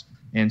markets.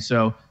 And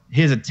so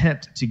his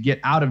attempt to get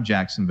out of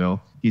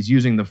Jacksonville, he's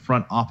using the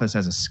front office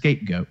as a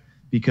scapegoat,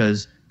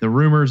 because the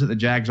rumors that the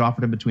Jags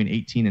offered him between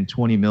 18 and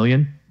 20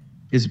 million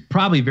is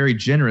probably very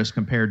generous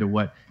compared to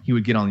what he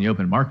would get on the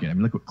open market. I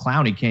mean, look what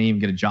Clowney can't even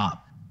get a job.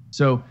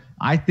 So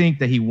I think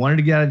that he wanted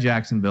to get out of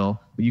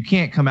Jacksonville, but you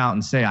can't come out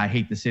and say, I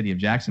hate the city of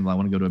Jacksonville, I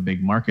want to go to a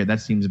big market.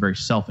 That seems very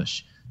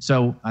selfish.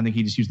 So I think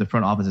he just used the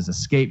front office as a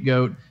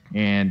scapegoat,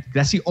 and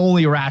that's the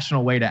only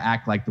rational way to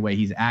act like the way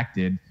he's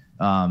acted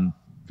for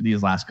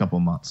these last couple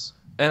of months.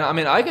 And I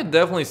mean, I could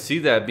definitely see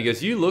that,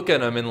 because you look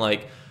at him and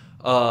like,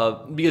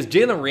 because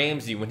Jalen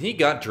Ramsey, when he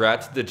got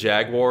drafted to the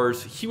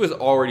Jaguars, he was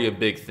already a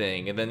big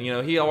thing. And then,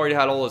 he already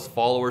had all his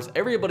followers.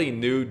 Everybody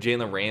knew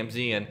Jalen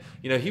Ramsey, and,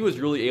 he was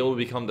really able to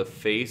become the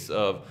face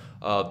of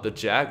the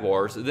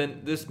Jaguars. And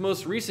then this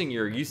most recent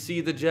year, you see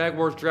the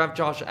Jaguars draft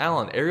Josh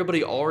Allen.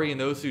 Everybody already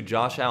knows who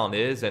Josh Allen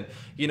is, and,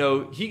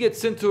 he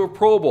gets sent to a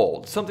Pro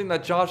Bowl, something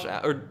that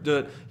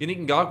the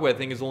Yannick Ngakoue, I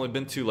think, has only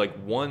been to like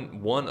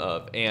one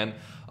of. And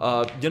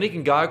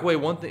Yannick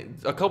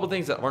Ngakoue, a couple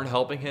things that aren't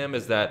helping him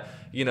is that,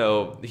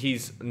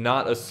 he's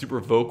not a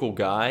super vocal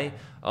guy.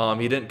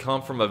 He didn't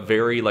come from a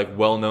very like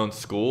well-known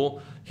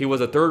school. He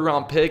was a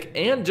third-round pick,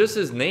 and just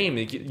his name,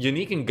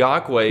 Yannick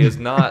Ngakoue, is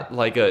not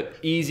like a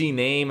easy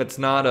name. It's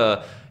not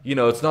a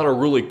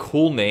really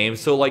cool name.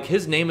 So like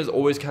his name is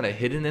always kind of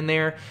hidden in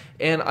there.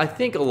 And I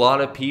think a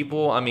lot of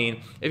people, I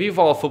mean, if you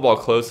follow football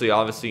closely,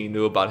 obviously you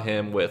knew about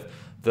him with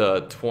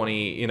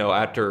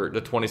after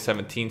the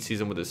 2017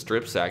 season with his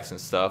strip sacks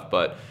and stuff.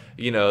 But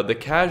the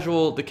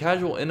casual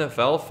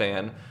NFL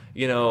fan,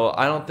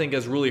 I don't think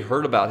has really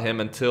heard about him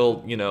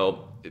until,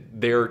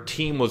 their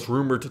team was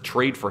rumored to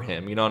trade for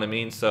him. You know what I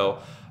mean? So,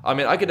 I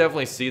mean, I could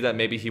definitely see that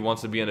maybe he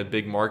wants to be in a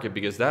big market,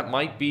 because that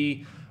might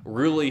be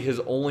really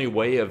his only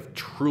way of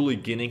truly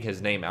getting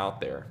his name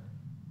out there.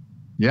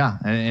 Yeah,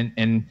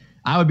 and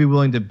I would be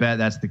willing to bet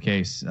that's the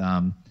case.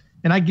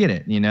 And I get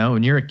it,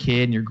 when you're a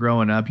kid and you're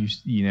growing up,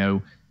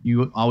 you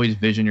always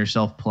vision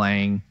yourself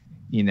playing,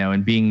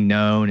 and being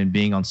known and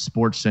being on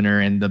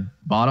SportsCenter. And the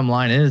bottom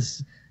line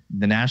is,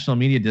 the national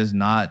media does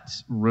not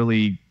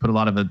really put a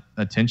lot of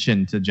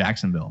attention to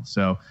Jacksonville.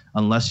 So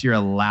unless you're a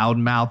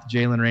loudmouth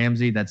Jalen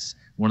Ramsey, that's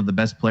one of the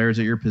best players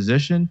at your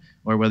position,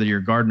 or whether you're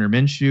Gardner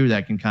Minshew,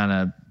 that can kind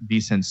of be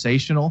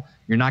sensational,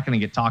 you're not going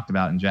to get talked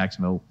about in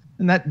Jacksonville.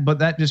 But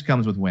that just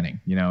comes with winning.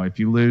 If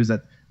you lose,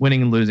 that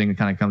winning and losing, it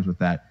kind of comes with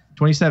that.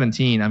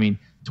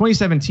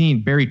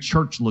 2017, Barry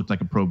Church looked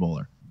like a Pro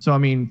Bowler. So, I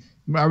mean,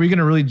 are we going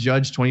to really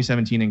judge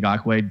 2017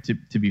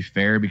 Ngakoue to be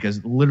fair?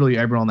 Because literally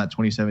everyone on that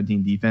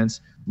 2017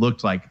 defense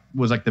was like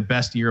the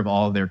best year of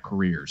all of their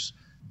careers,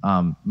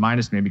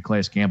 minus maybe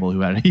Calais Campbell, who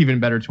had an even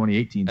better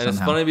 2018 and somehow.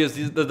 It's funny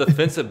because the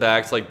defensive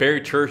backs, like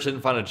Barry Church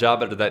didn't find a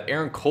job after that.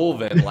 Aaron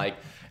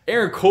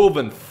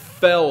Colvin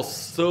fell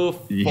so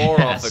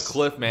far off the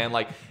cliff, man.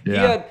 Like he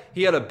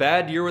had a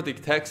bad year with the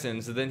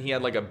Texans, and then he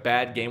had like a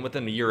bad game with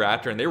them the year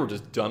after, and they were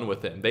just done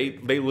with him. They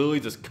literally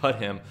just cut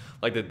him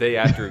like the day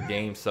after a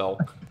game. So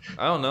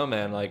I don't know,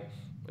 man. Like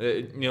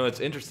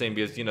it's interesting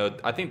because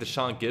I think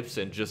Deshaun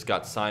Gibson just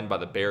got signed by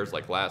the Bears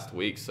like last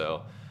week.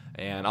 So,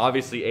 and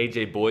obviously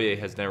AJ Boye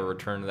has never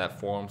returned to that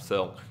form.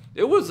 So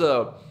it was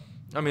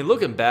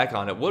looking back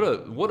on it,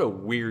 what a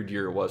weird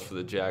year it was for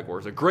the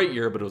Jaguars. A great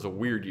year, but it was a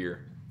weird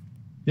year.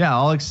 Yeah,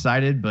 all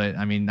excited, but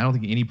I mean, I don't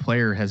think any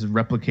player has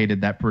replicated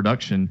that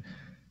production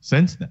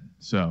since then.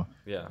 So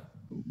yeah,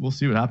 we'll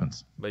see what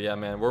happens. But yeah,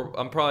 man, we're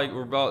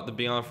about to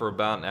be on for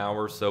about an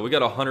hour, so we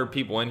got 100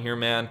 people in here,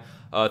 man.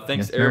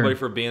 Thanks everybody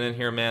for being in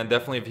here, man.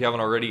 Definitely, if you haven't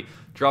already,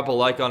 drop a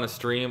like on the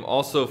stream.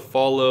 Also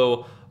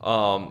follow,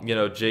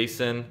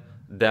 Jason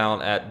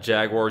down at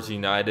Jaguars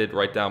United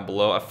right down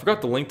below. I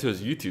forgot the link to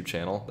his YouTube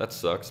channel. That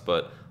sucks,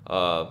 but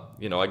I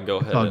can go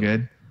ahead. It's all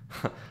good.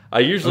 I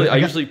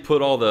usually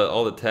put all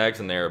the tags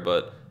in there,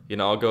 but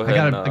I'll go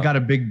ahead. I got a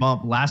big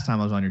bump last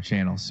time I was on your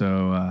channel,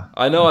 so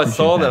I know I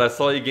saw that. I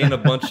saw you gain a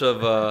bunch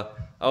of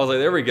I was like,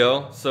 there we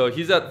go. So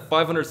he's at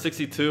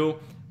 562.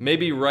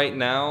 Maybe right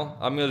now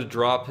I'm gonna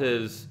drop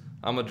the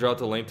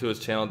link to his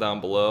channel down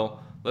below.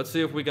 Let's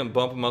see if we can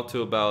bump him up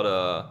to about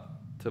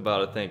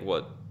I think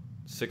what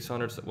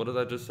 600. What did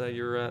I just say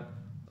you were at?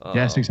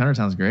 Yeah, 600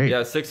 sounds great.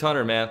 Yeah,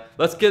 600, man.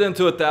 Let's get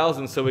into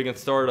 1,000 so we can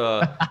start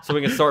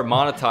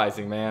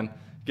monetizing, man.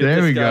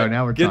 There we go.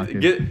 Now we're talking.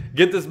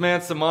 Get this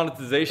man some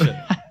monetization.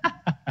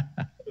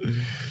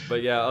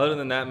 But yeah, other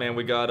than that, man,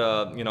 we got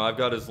I've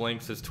got his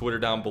links, his Twitter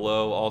down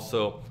below.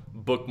 Also,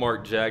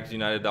 bookmark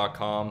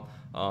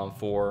jagsunited.com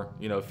for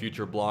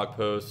future blog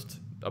posts,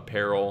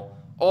 apparel,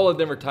 all the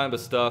different type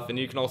of stuff. And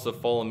you can also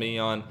follow me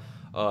on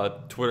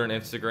Twitter and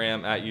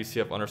Instagram at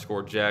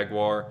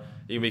UCF_Jaguar.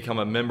 You can become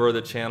a member of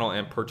the channel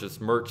and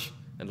purchase merch,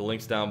 and the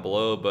link's down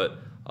below. But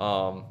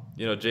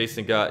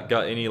Jason, got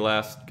any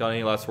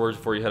last words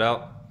before you head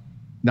out?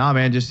 Nah,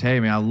 man, hey,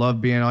 man, I love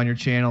being on your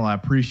channel. I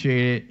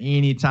appreciate it.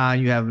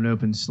 Anytime you have an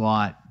open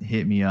slot,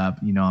 hit me up.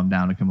 I'm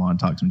down to come on and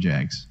talk some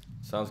Jags.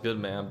 Sounds good,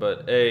 man.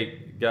 But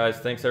hey, guys,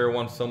 thanks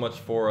everyone so much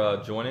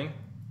for joining,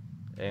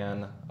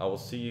 and I will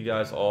see you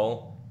guys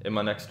all in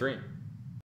my next stream.